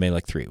 100 on the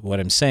Mehlich 3.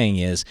 What I'm saying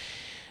is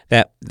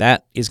that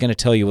is going to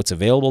tell you what's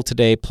available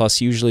today,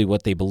 plus usually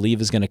what they believe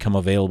is going to come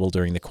available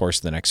during the course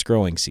of the next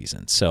growing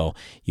season. So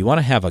you want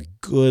to have a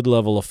good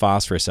level of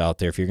phosphorus out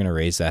there if you're going to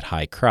raise that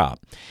high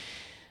crop.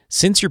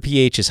 Since your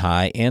pH is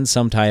high and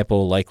some typo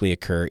will likely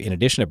occur, in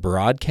addition to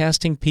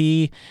broadcasting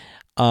P,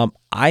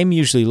 I'm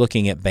usually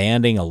looking at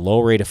banding a low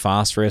rate of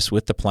phosphorus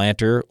with the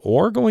planter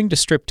or going to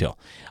strip till.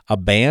 A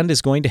band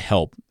is going to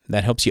help.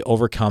 That helps you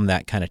overcome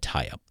that kind of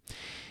tie-up.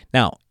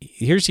 Now,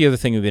 here's the other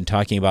thing we've been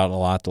talking about a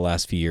lot the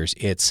last few years.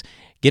 It's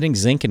getting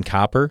zinc and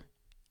copper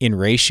in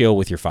ratio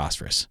with your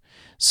phosphorus.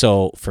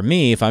 So for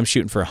me, if I'm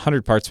shooting for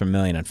 100 parts per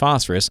million on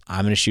phosphorus,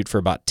 I'm going to shoot for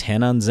about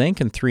 10 on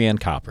zinc and 3 on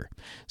copper.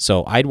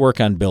 So I'd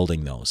work on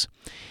building those.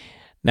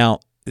 Now,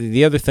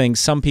 the other thing,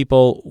 some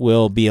people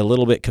will be a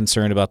little bit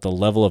concerned about the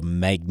level of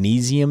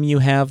magnesium you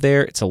have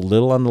there. It's a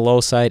little on the low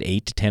side,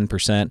 8 to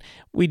 10%.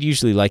 We'd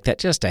usually like that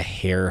just a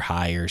hair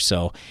higher,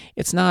 so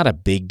it's not a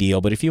big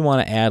deal. But if you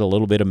want to add a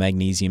little bit of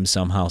magnesium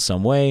somehow,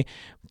 some way,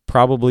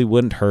 probably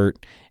wouldn't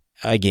hurt.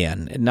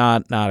 Again,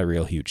 not a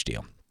real huge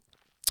deal.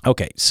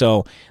 Okay,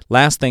 so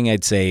last thing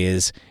I'd say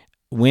is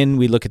when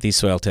we look at these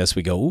soil tests,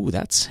 we go, ooh,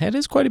 that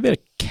is quite a bit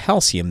of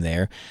calcium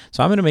there.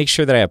 So I'm going to make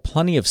sure that I have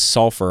plenty of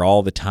sulfur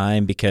all the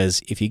time, because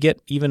if you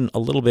get even a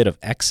little bit of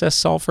excess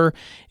sulfur,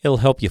 it'll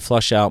help you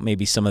flush out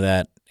maybe some of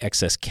that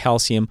excess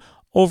calcium.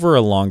 over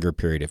a longer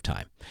period of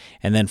time.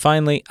 And then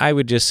finally, I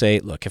would just say,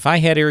 look, if I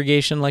had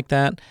irrigation like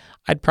that,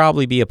 I'd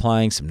probably be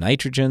applying some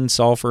nitrogen,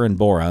 sulfur, and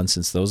boron,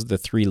 since those are the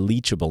 3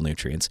 leachable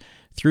nutrients,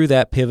 through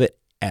that pivot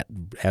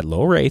at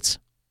low rates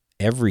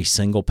every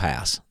single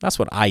pass. That's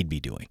what I'd be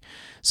doing.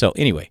 So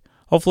anyway,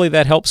 hopefully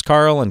that helps,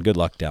 Carl, and good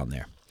luck down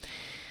there.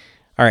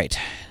 All right,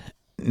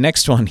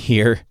 next one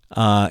here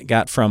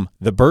got from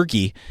the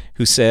Berkey,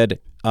 who said,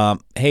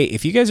 hey,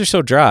 if you guys are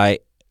so dry,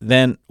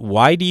 then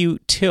why do you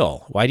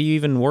till? Why do you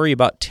even worry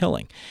about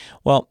tilling?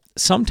 Well,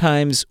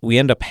 sometimes we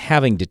end up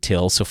having to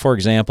till. So, for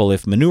example,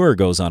 if manure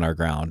goes on our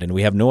ground and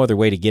we have no other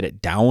way to get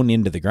it down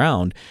into the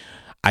ground,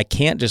 I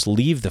can't just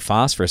leave the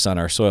phosphorus on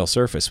our soil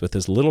surface. With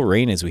as little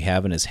rain as we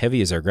have and as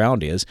heavy as our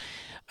ground is,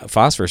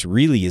 phosphorus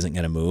really isn't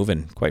going to move,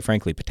 and quite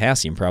frankly,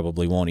 potassium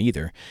probably won't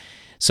either.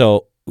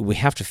 So we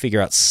have to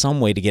figure out some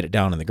way to get it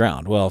down in the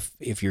ground. Well,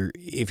 if you're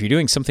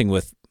doing something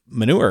with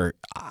manure,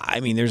 I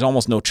mean, there's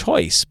almost no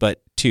choice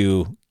but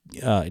to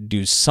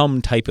do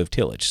some type of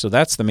tillage. So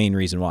that's the main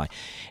reason why.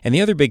 And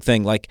the other big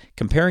thing, like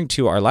comparing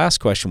to our last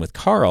question with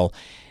Carl,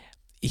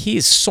 he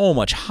is so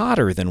much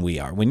hotter than we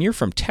are. When you're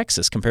from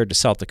Texas compared to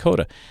South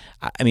Dakota,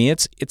 I mean,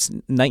 it's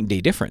night and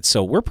day difference.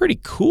 So we're pretty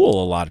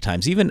cool a lot of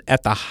times. Even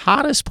at the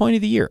hottest point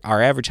of the year,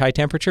 our average high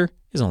temperature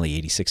is only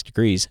 86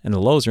 degrees, and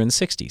the lows are in the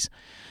 60s.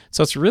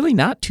 So it's really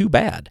not too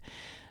bad.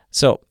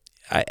 So,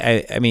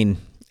 I mean,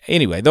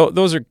 anyway,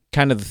 those are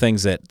kind of the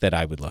things that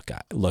I would look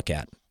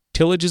at.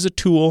 Tillage is a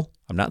tool.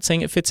 I'm not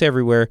saying it fits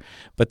everywhere,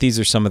 but these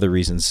are some of the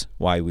reasons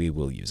why we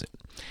will use it.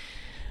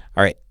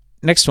 All right,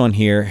 next one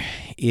here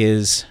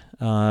is,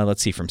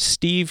 let's see, from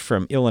Steve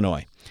from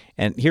Illinois.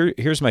 And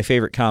here's my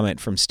favorite comment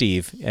from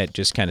Steve, at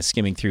just kind of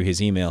skimming through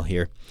his email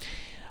here.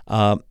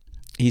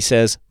 He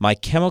says, my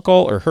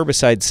chemical or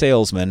herbicide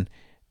salesman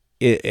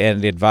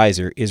and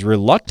advisor is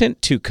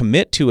reluctant to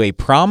commit to a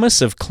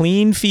promise of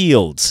clean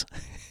fields.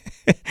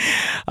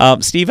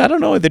 Steve, I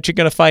don't know that you're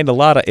going to find a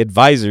lot of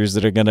advisors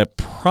that are going to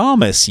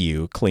promise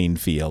you clean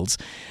fields,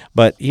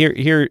 but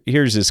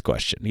here's his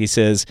question. He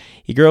says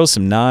he grows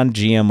some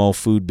non-GMO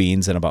food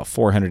beans on about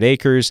 400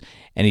 acres,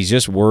 and he's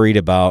just worried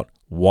about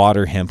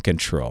water hemp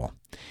control.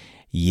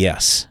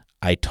 Yes,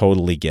 I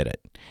totally get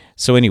it.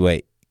 So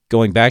anyway,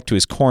 going back to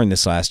his corn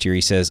this last year,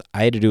 he says,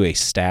 I had to do a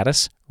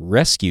status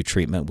rescue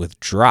treatment with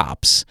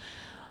drops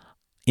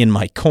in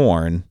my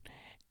corn,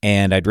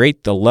 and I'd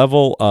rate the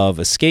level of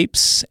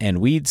escapes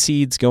and weed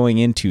seeds going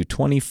into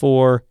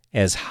 24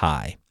 as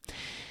high.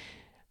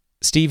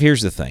 Steve,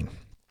 here's the thing.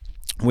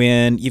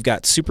 When you've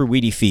got super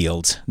weedy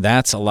fields,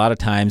 that's a lot of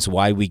times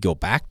why we go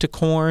back to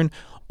corn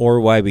or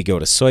why we go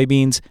to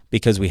soybeans,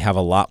 because we have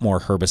a lot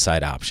more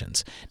herbicide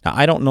options. Now,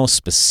 I don't know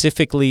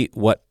specifically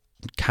what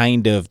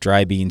kind of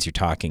dry beans you're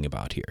talking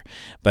about here,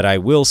 but I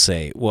will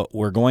say what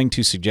we're going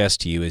to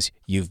suggest to you is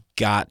you've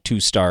got to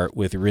start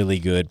with really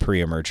good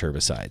pre-emerge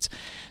herbicides.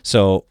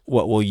 So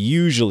what we'll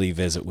usually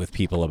visit with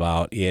people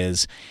about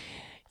is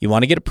you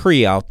want to get a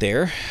pre out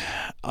there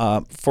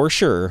for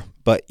sure,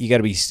 but you got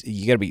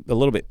to be a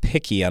little bit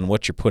picky on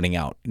what you're putting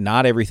out.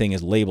 Not everything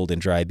is labeled in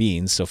dry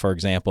beans. So for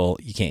example,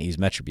 you can't use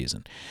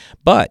metribuzin,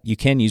 but you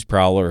can use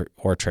Prowler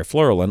or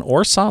trifluralin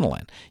or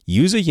Sonalan.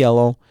 Use a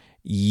yellow,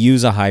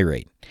 use a high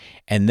rate.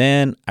 And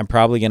then I'm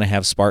probably going to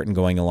have Spartan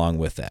going along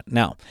with that.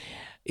 Now,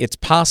 it's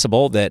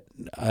possible that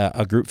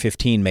a Group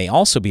 15 may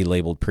also be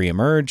labeled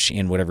pre-emerge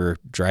in whatever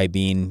dry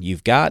bean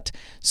you've got.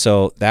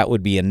 So that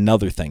would be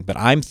another thing. But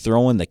I'm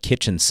throwing the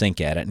kitchen sink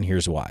at it, and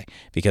here's why.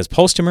 Because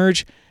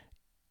post-emerge,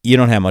 you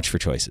don't have much for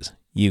choices.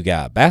 You've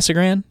got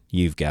Basagran,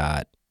 you've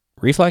got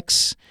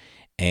Reflex,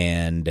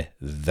 and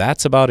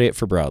that's about it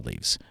for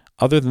broadleaves.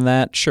 Other than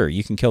that, sure,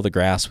 you can kill the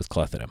grass with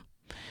clethodim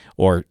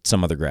or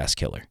some other grass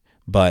killer.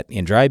 But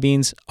in dry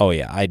beans, oh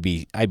yeah, I'd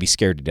be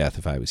scared to death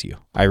if I was you.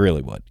 I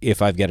really would,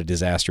 if I've got a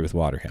disaster with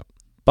water hemp.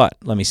 But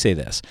let me say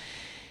this.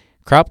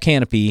 Crop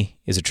canopy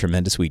is a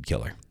tremendous weed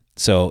killer.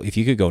 So if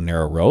you could go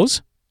narrow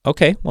rows,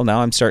 okay, well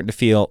now I'm starting to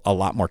feel a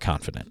lot more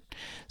confident.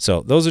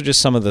 So those are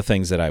just some of the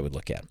things that I would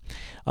look at.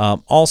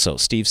 Also,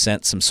 Steve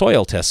sent some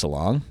soil tests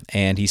along,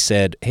 and he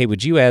said, hey,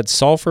 would you add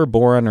sulfur,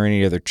 boron, or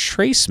any other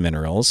trace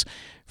minerals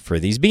for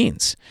these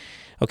beans?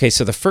 Okay,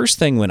 so the first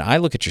thing when I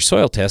look at your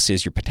soil test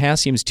is your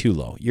potassium's too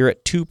low. You're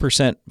at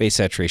 2% base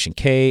saturation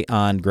K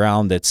on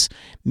ground that's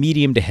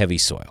medium to heavy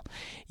soil.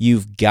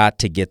 You've got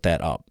to get that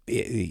up.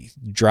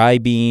 Dry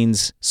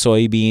beans,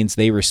 soybeans,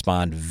 they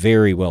respond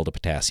very well to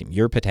potassium.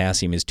 Your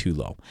potassium is too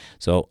low.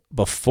 So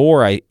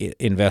before I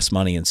invest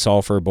money in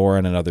sulfur,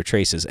 boron, and other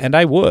traces, and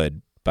I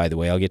would, by the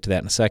way, I'll get to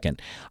that in a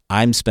second,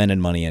 I'm spending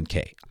money on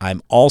K.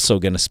 I'm also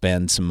going to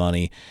spend some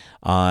money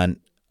on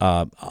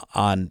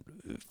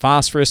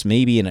phosphorus,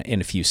 maybe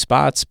in a few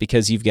spots,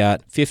 because you've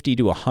got 50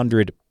 to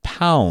 100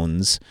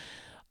 pounds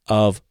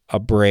of a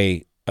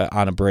Bray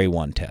on a Bray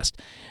 1 test.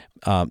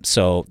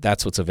 So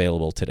that's what's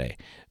available today,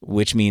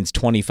 which means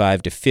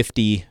 25 to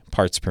 50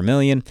 parts per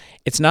million.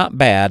 It's not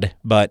bad,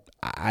 but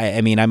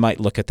I mean, I might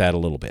look at that a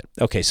little bit.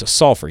 Okay, so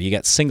sulfur, you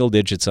got single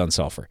digits on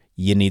sulfur.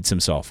 You need some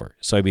sulfur.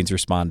 Soybeans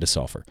respond to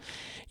sulfur.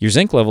 Your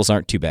zinc levels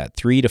aren't too bad,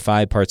 3 to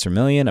 5 parts per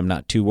million. I'm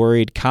not too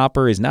worried.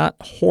 Copper is not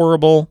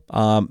horrible.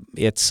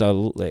 It's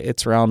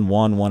around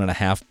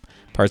 1.5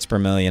 parts per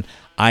million.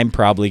 I'm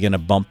probably going to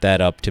bump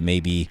that up to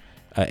maybe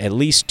at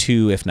least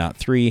 2, if not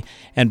 3.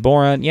 And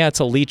boron, yeah,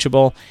 it's a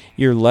leachable.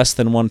 You're less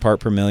than 1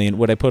 part per million.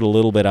 Would I put a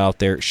little bit out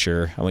there?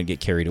 Sure. I wouldn't get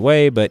carried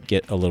away, but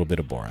get a little bit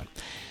of boron.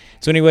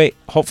 So anyway,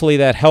 hopefully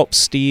that helps,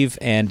 Steve.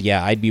 And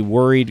yeah, I'd be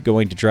worried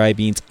going to dry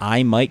beans.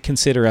 I might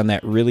consider on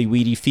that really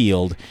weedy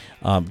field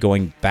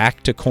going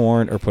back to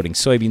corn or putting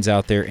soybeans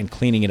out there and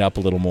cleaning it up a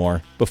little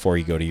more before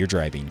you go to your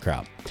dry bean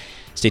crop.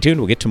 Stay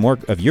tuned. We'll get to more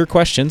of your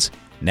questions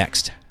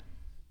next.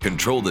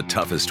 Control the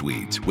toughest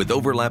weeds with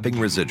overlapping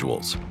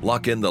residuals.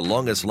 Lock in the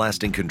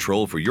longest-lasting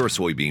control for your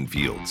soybean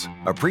fields.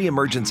 A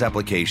pre-emergence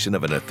application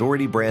of an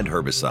Authority brand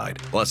herbicide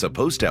plus a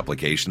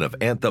post-application of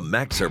Anthem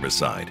Max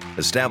herbicide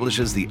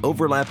establishes the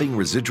overlapping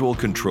residual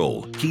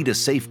control key to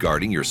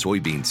safeguarding your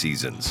soybean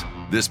seasons.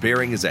 This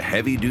pairing is a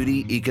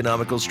heavy-duty,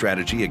 economical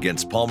strategy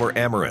against Palmer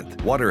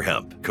Amaranth, water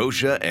hemp,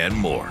 kochia, and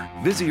more.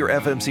 Visit your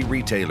FMC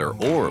retailer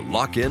or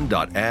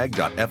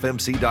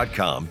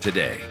lockin.ag.fmc.com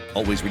today.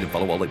 Always read and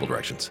follow all label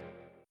directions.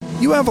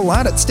 You have a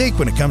lot at stake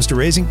when it comes to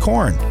raising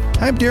corn.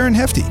 I'm Darren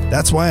Hefty.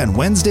 That's why on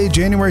Wednesday,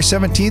 January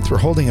 17th, we're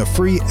holding a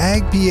free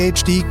Ag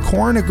PhD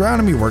corn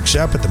agronomy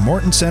workshop at the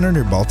Morton Center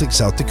near Baltic,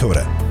 South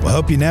Dakota. We'll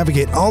help you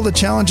navigate all the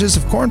challenges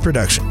of corn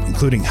production,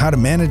 including how to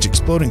manage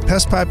exploding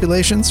pest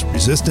populations,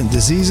 resistant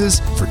diseases,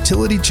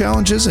 fertility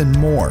challenges, and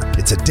more.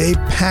 It's a day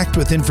packed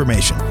with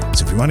information.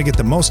 So if you want to get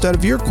the most out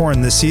of your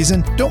corn this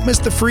season, don't miss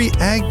the free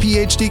Ag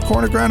PhD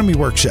corn agronomy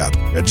workshop.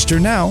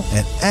 Register now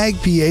at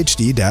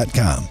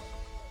agphd.com.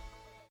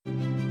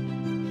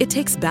 It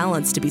takes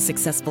balance to be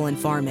successful in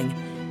farming,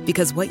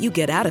 because what you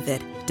get out of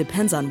it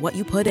depends on what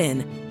you put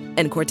in.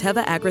 And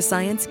Corteva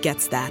Agriscience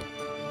gets that.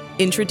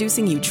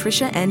 Introducing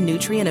Utrisha N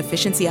Nutrient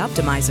Efficiency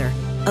Optimizer,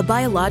 a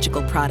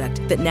biological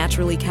product that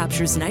naturally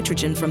captures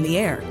nitrogen from the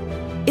air.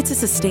 It's a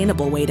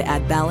sustainable way to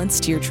add balance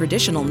to your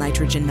traditional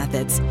nitrogen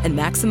methods and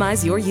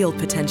maximize your yield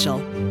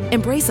potential.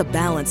 Embrace a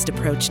balanced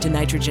approach to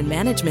nitrogen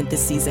management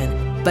this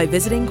season by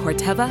visiting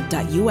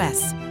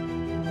corteva.us.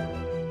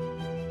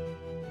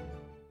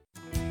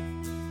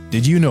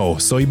 Did you know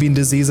soybean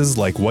diseases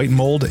like white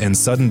mold and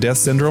sudden death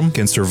syndrome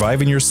can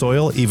survive in your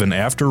soil even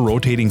after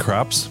rotating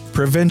crops?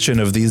 Prevention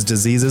of these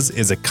diseases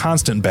is a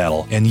constant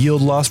battle, and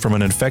yield loss from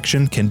an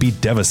infection can be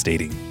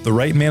devastating. The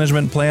right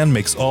management plan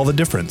makes all the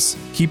difference.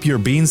 Keep your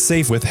beans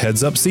safe with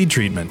Heads Up seed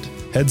treatment.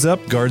 Heads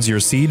Up guards your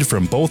seed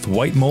from both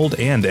white mold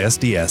and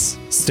SDS.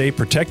 Stay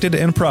protected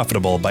and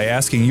profitable by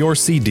asking your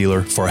seed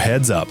dealer for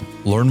Heads Up.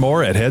 Learn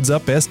more at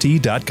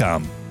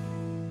headsupst.com.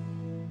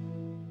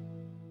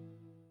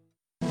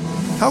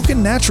 How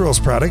can Naturals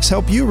products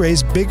help you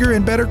raise bigger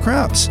and better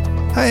crops?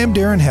 Hi, I'm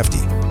Darren Hefty.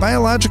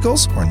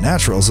 Biologicals, or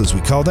naturals as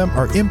we call them,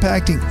 are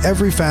impacting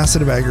every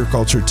facet of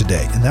agriculture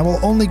today, and that will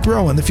only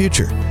grow in the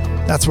future.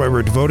 That's why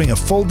we're devoting a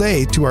full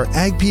day to our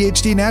Ag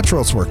PhD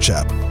Naturals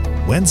workshop,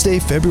 Wednesday,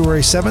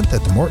 February 7th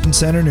at the Morton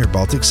Center near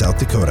Baltic, South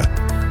Dakota.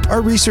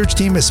 Our research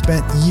team has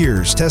spent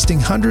years testing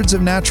hundreds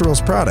of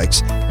naturals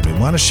products, and we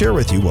want to share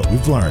with you what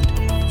we've learned.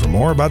 For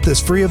more about this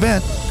free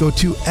event, go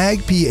to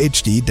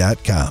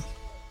agphd.com.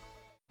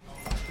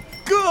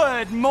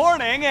 Good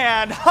morning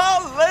and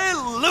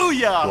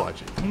hallelujah!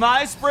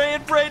 My spray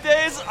and pray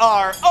days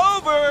are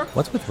over!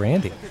 What's with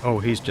Randy? Oh,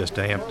 he's just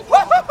amped.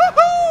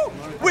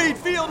 Wheat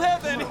field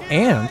heaven!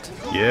 Amped?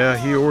 Yeah,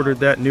 he ordered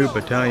that new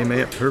Battalion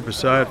Amped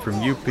herbicide from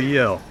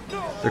UPL.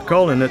 They're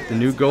calling it the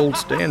new gold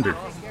standard.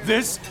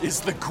 This is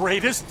the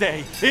greatest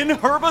day in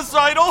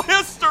herbicidal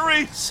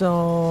history!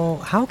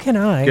 So, how can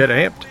I... Get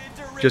amped?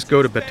 Just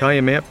go to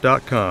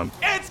battalionamp.com.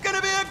 It's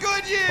gonna be a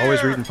good year!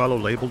 Always read and follow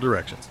label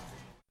directions.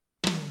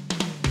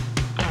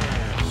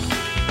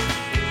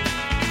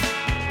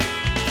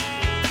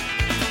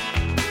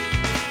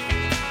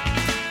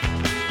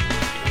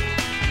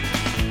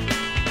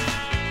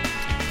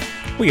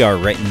 We are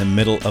right in the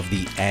middle of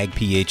the Ag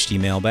PhD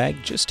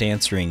mailbag, just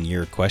answering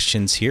your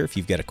questions here. If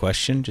you've got a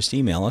question, just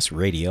email us,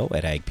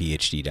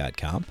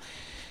 radio@agphd.com.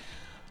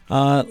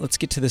 Let's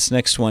get to this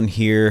next one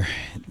here.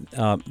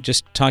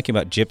 Just talking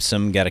about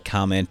gypsum, got a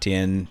comment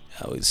in.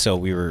 So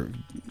we were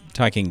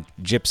talking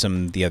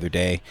gypsum the other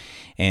day,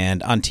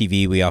 and on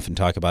TV we often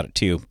talk about it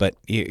too. But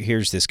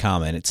here's this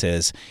comment. It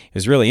says, it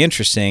was really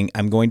interesting.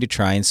 I'm going to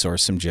try and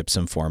source some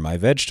gypsum for my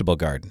vegetable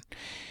garden.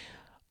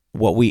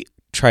 What we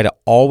try to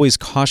always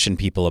caution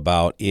people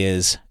about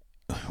is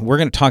we're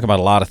going to talk about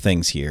a lot of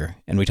things here,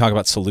 and we talk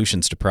about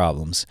solutions to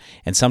problems.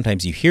 And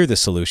sometimes you hear the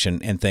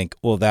solution and think,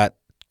 well, that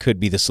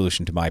could be the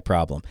solution to my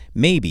problem.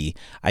 Maybe.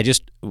 I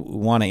just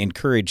want to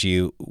encourage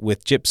you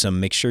with gypsum,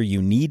 make sure you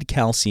need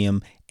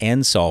calcium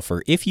and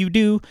sulfur. If you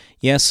do,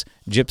 yes,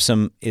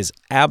 gypsum is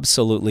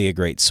absolutely a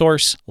great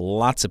source.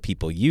 Lots of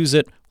people use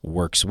it.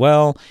 Works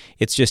well.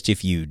 It's just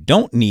if you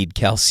don't need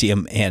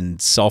calcium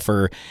and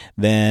sulfur,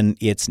 then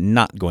it's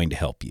not going to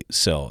help you.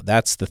 So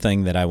that's the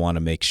thing that I want to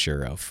make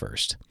sure of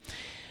first.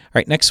 All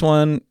right, next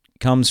one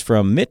comes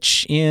from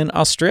Mitch in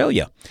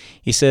Australia.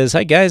 He says,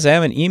 "Hi guys, I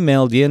haven't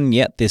emailed in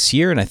yet this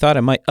year, and I thought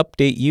I might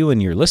update you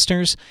and your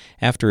listeners.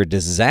 After a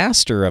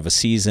disaster of a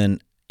season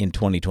in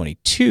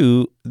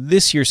 2022,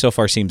 this year so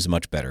far seems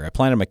much better. I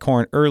planted my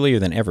corn earlier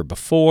than ever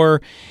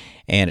before,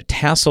 and it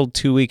tasseled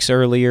 2 weeks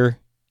earlier.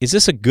 Is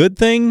this a good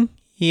thing?"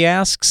 he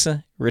asks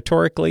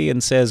rhetorically,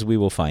 and says, "We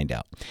will find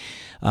out."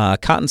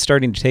 Cotton's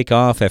starting to take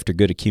off after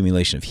good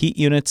accumulation of heat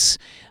units.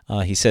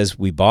 He says,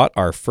 "We bought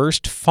our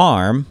first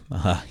farm."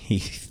 He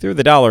threw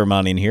the dollar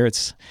amount in here.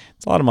 It's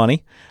a lot of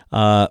money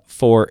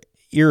for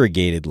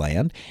irrigated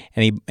land,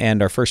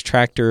 and our first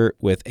tractor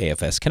with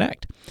AFS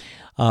Connect.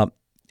 And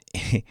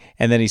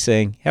then he's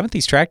saying, "Haven't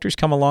these tractors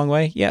come a long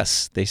way?"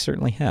 Yes, they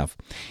certainly have.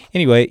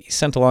 Anyway, he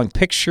sent along a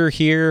picture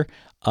here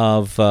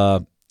of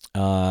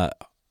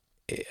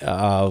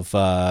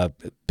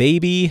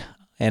baby,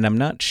 and I'm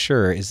not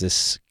sure, is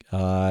this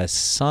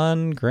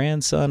son,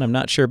 grandson? I'm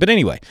not sure. But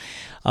anyway,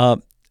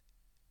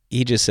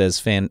 he just says,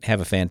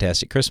 have a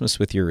fantastic Christmas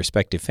with your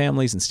respective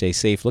families and stay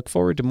safe. Look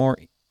forward to more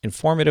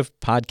informative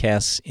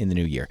podcasts in the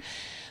new year.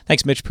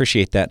 Thanks, Mitch.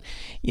 Appreciate that.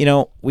 You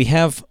know, we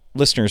have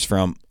listeners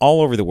from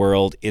all over the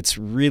world. It's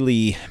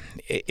really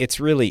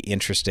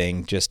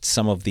interesting, just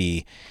some of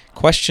the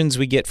questions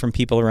we get from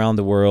people around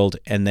the world,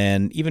 and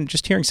then even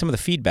just hearing some of the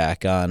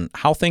feedback on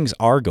how things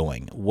are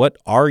going. What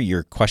are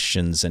your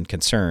questions and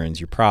concerns,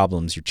 your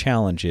problems, your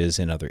challenges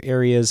in other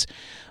areas?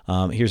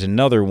 Here's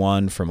another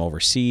one from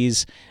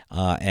overseas,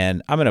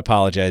 and I'm going to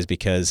apologize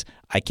because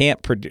I can't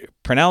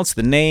pronounce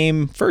the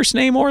name, first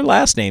name or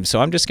last name,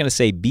 so I'm just going to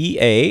say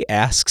BA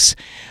asks,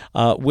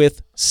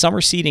 with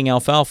summer seeding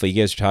alfalfa,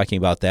 you guys are talking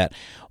about that,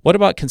 what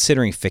about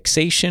considering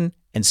fixation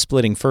and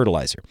splitting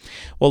fertilizer?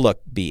 Well,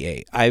 look,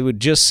 BA, I would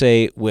just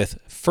say with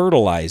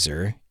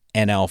fertilizer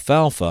and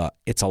alfalfa,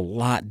 it's a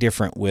lot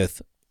different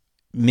with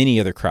many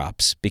other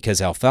crops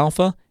because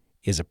alfalfa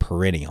is a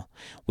perennial.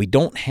 We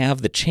don't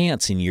have the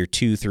chance in year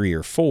 2, 3,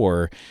 or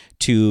 4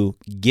 to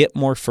get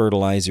more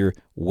fertilizer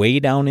way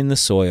down in the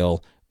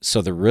soil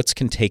so the roots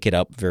can take it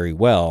up very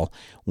well.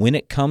 When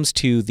it comes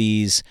to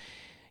these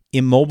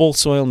immobile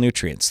soil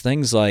nutrients,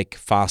 things like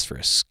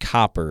phosphorus,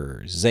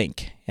 copper,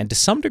 zinc, and to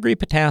some degree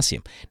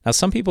potassium. Now,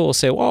 some people will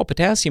say, well,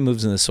 potassium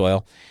moves in the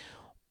soil.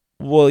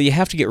 Well, you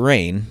have to get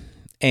rain,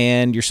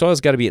 and your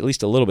soil's got to be at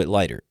least a little bit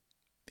lighter.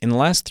 In the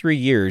last 3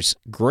 years,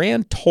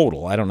 grand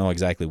total, I don't know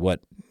exactly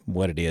what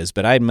it is,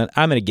 but I'm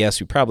going to guess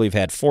we probably have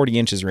had 40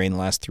 inches of rain in the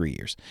last 3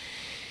 years.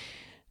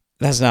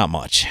 That's not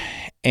much,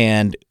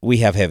 and we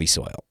have heavy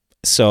soil.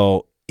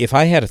 So if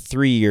I had a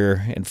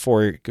 3-year and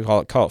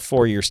call it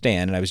 4-year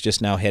stand, and I was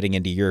just now heading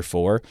into year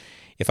 4,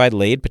 if I'd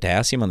laid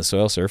potassium on the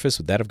soil surface,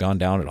 would that have gone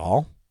down at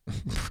all?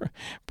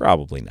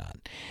 Probably not.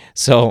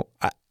 So,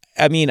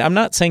 I mean, I'm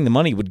not saying the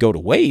money would go to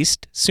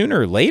waste.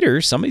 Sooner or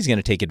later, somebody's going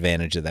to take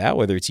advantage of that,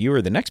 whether it's you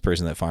or the next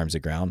person that farms the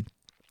ground.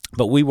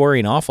 But we worry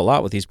an awful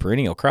lot with these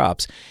perennial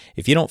crops.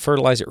 If you don't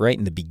fertilize it right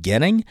in the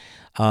beginning,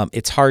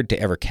 it's hard to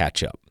ever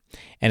catch up.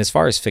 And as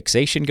far as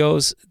fixation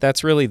goes,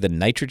 that's really the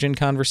nitrogen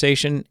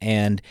conversation.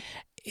 And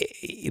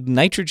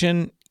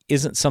nitrogen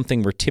isn't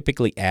something we're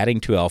typically adding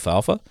to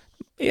alfalfa.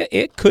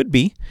 It could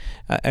be.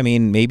 I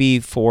mean, maybe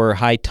for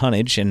high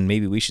tonnage, and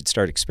maybe we should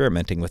start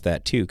experimenting with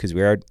that too, because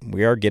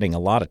we are getting a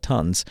lot of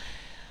tons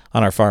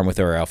on our farm with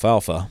our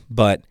alfalfa.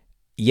 But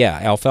yeah,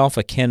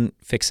 alfalfa can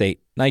fixate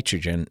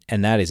nitrogen,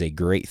 and that is a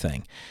great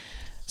thing.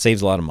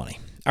 Saves a lot of money.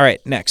 All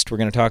right, next we're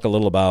going to talk a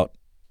little about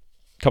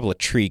a couple of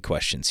tree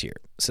questions here.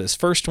 So this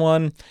first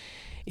one,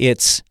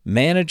 it's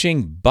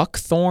managing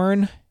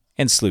buckthorn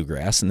and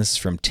slewgrass, and this is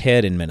from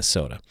Ted in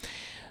Minnesota.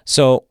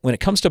 So when it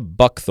comes to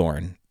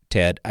buckthorn,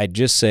 Ted, I'd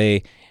just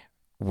say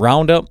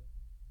Roundup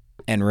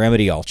and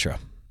Remedy Ultra.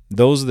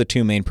 Those are the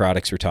two main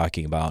products we're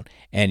talking about.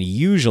 And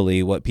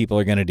usually what people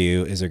are going to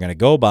do is they're going to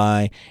go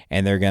by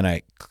and they're going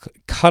to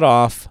cut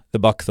off the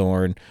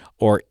buckthorn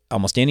or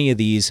almost any of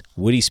these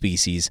woody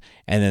species,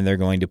 and then they're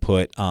going to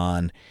put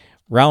on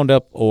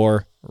Roundup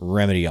or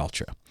Remedy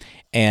Ultra.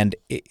 And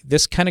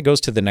this kind of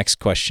goes to the next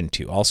question,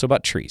 too, also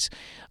about trees.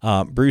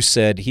 Bruce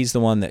said he's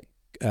the one that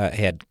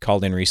had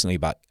called in recently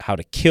about how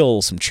to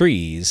kill some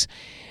trees.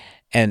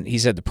 And he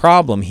said the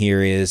problem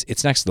here is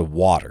it's next to the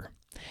water.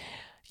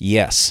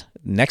 Yes,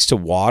 next to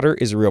water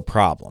is a real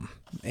problem.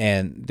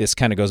 And this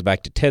kind of goes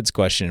back to Ted's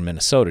question in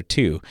Minnesota,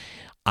 too.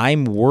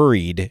 I'm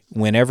worried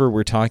whenever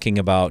we're talking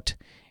about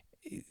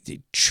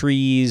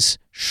trees,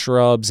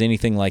 shrubs,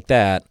 anything like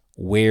that,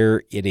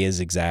 where it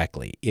is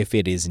exactly. If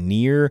it is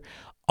near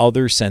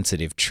other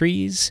sensitive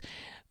trees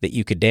that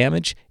you could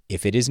damage,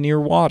 if it is near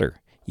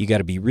water, you got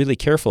to be really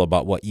careful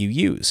about what you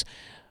use.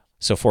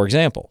 So, for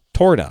example,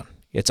 Tordon.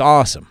 It's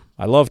awesome.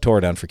 I love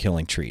Tordon for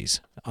killing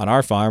trees. On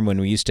our farm, when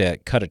we used to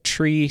cut a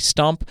tree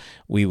stump,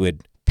 we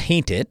would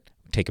paint it,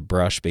 take a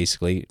brush,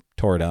 basically,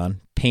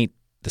 Tordon, paint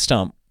the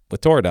stump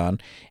with Tordon,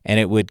 and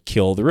it would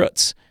kill the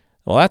roots.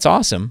 Well, that's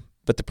awesome,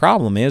 but the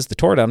problem is the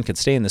Tordon can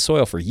stay in the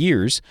soil for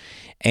years,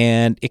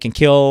 and it can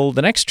kill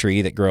the next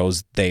tree that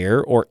grows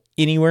there or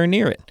anywhere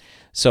near it.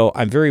 So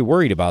I'm very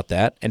worried about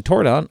that. And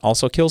Tordon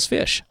also kills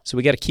fish. So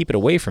we got to keep it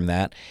away from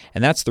that.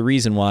 And that's the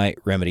reason why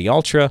Remedy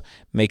Ultra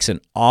makes an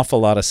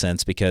awful lot of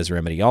sense, because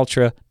Remedy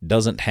Ultra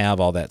doesn't have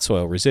all that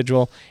soil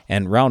residual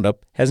and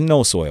Roundup has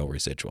no soil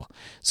residual.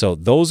 So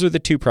those are the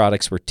two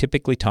products we're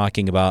typically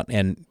talking about.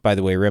 And by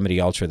the way,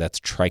 Remedy Ultra, that's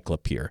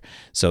Triclopyr.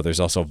 So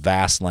there's also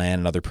Vastland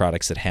and other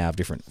products that have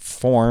different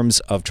forms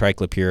of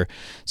Triclopyr.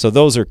 So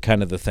those are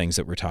kind of the things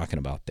that we're talking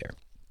about there.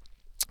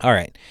 All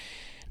right.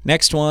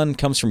 Next one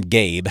comes from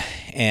Gabe,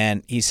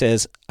 and he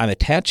says, I'm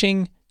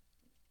attaching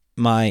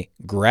my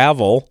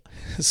gravel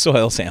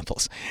soil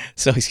samples.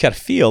 So he's got a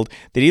field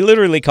that he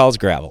literally calls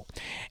gravel.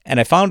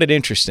 And I found it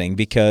interesting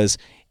because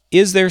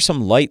is there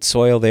some light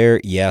soil there?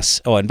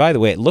 Yes. Oh, and by the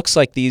way, it looks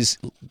like these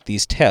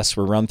tests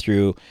were run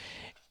through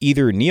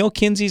either Neil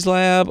Kinsey's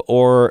lab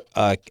or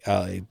a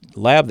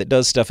lab that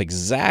does stuff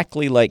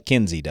exactly like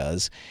Kinsey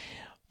does.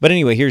 But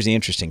anyway, here's the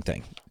interesting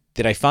thing.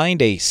 Did I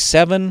find a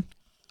 7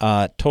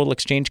 total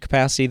exchange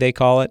capacity, they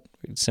call it,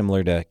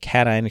 similar to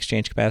cation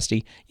exchange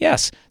capacity?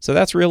 Yes. So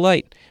that's real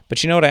light.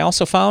 But you know what I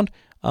also found?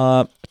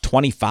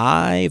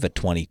 25, a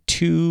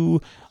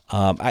 22.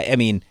 I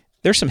mean,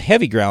 there's some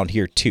heavy ground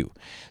here too.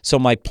 So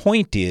my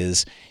point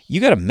is,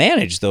 you got to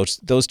manage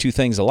those two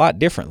things a lot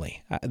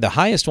differently. The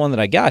highest one that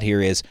I got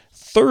here is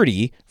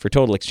 30 for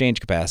total exchange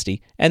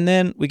capacity, and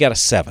then we got a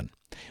 7.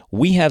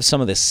 We have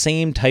some of the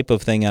same type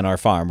of thing on our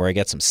farm where I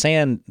got some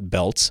sand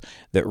belts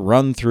that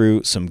run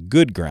through some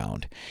good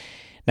ground.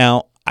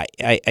 Now,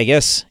 I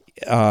guess,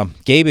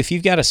 Gabe, if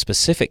you've got a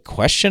specific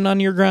question on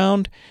your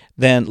ground,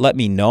 then let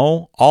me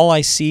know. All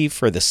I see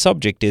for the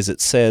subject is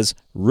it says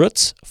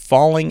roots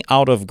falling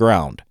out of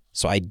ground.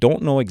 So I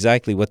don't know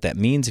exactly what that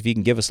means. If you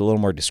can give us a little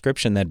more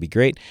description, that'd be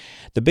great.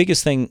 The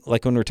biggest thing,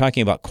 like when we're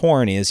talking about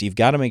corn, is you've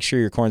got to make sure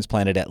your corn's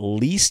planted at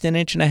least 1.5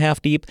 inches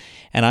deep,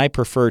 and I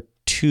prefer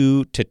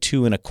 2 to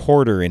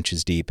 2.25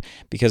 inches deep,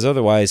 because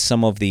otherwise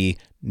some of the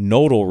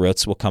nodal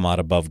roots will come out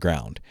above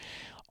ground.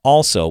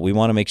 Also, we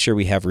want to make sure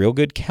we have real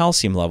good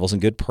calcium levels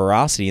and good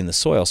porosity in the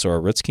soil so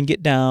our roots can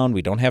get down,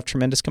 we don't have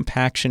tremendous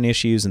compaction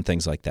issues and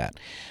things like that.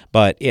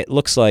 But it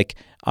looks like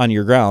on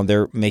your ground,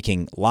 they're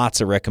making lots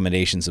of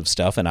recommendations of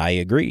stuff, and I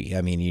agree.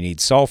 I mean, you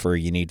need sulfur,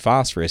 you need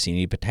phosphorus, you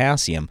need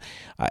potassium.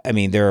 I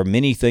mean, there are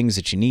many things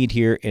that you need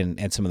here,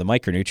 and some of the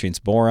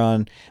micronutrients,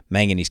 boron,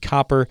 manganese,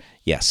 copper.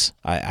 Yes,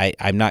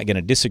 I'm not going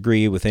to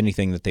disagree with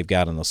anything that they've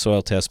got on the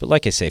soil test, but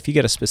like I say, if you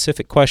got a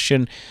specific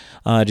question,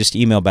 just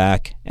email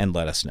back and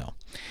let us know.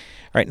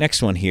 All right,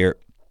 next one here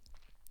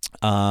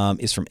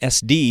is from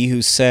SD,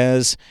 who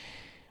says,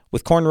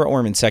 with corn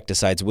rootworm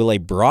insecticides, will a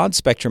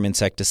broad-spectrum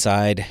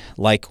insecticide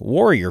like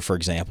Warrior, for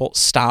example,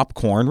 stop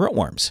corn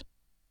rootworms?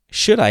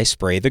 Should I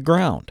spray the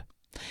ground?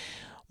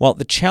 Well,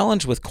 the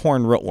challenge with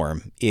corn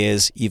rootworm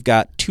is you've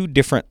got two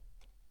different,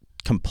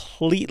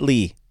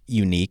 completely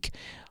unique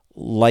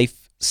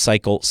life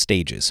cycle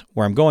stages.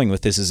 Where I'm going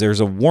with this is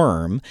there's a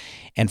worm,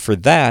 and for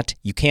that,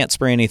 you can't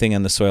spray anything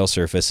on the soil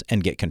surface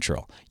and get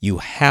control. You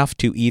have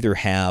to either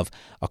have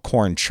a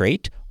corn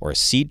trait or a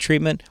seed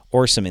treatment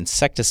or some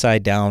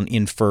insecticide down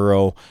in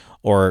furrow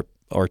or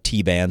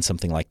T-band,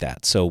 something like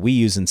that. So we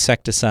use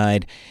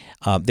insecticide.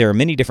 There are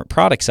many different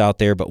products out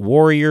there, but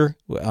Warrior,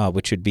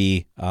 which would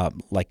be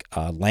like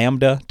a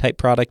Lambda type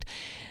product,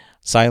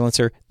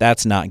 silencer,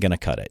 that's not going to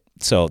cut it.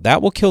 So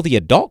that will kill the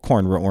adult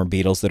corn rootworm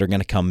beetles that are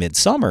going to come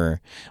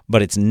midsummer,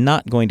 but it's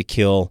not going to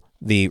kill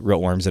the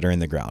rootworms that are in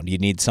the ground. You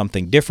need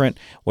something different,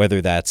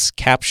 whether that's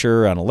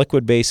Capture on a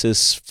liquid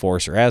basis,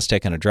 Force or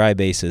Aztec on a dry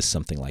basis,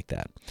 something like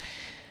that.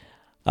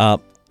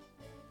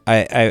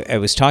 I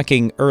was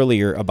talking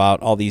earlier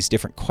about all these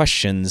different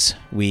questions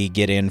we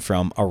get in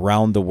from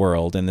around the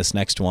world, and this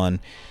next one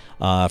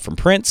from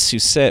Prince, who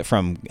said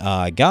from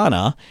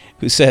Ghana,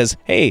 who says,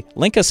 "Hey,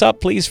 link us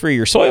up, please, for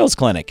your soils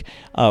clinic.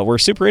 We're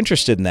super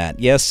interested in that.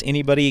 Yes,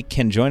 anybody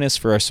can join us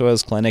for our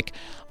soils clinic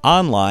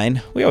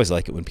online. We always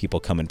like it when people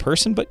come in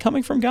person, but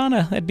coming from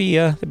Ghana, that'd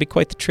be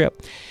quite the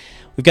trip."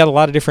 We've got a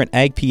lot of different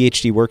Ag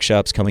PhD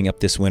workshops coming up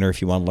this winter.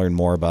 If you want to learn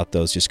more about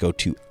those, just go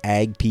to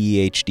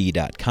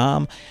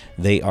agphd.com.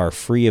 They are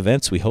free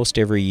events we host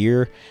every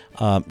year.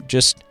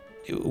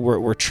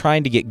 We're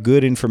trying to get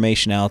good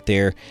information out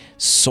there.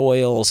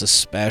 Soils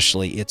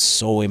especially, it's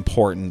so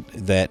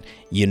important that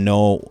you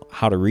know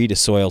how to read a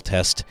soil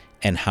test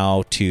and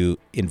how to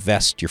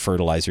invest your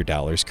fertilizer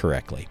dollars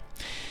correctly.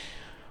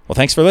 Well,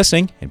 thanks for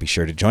listening, and be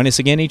sure to join us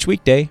again each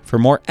weekday for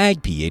more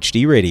Ag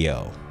PhD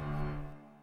Radio.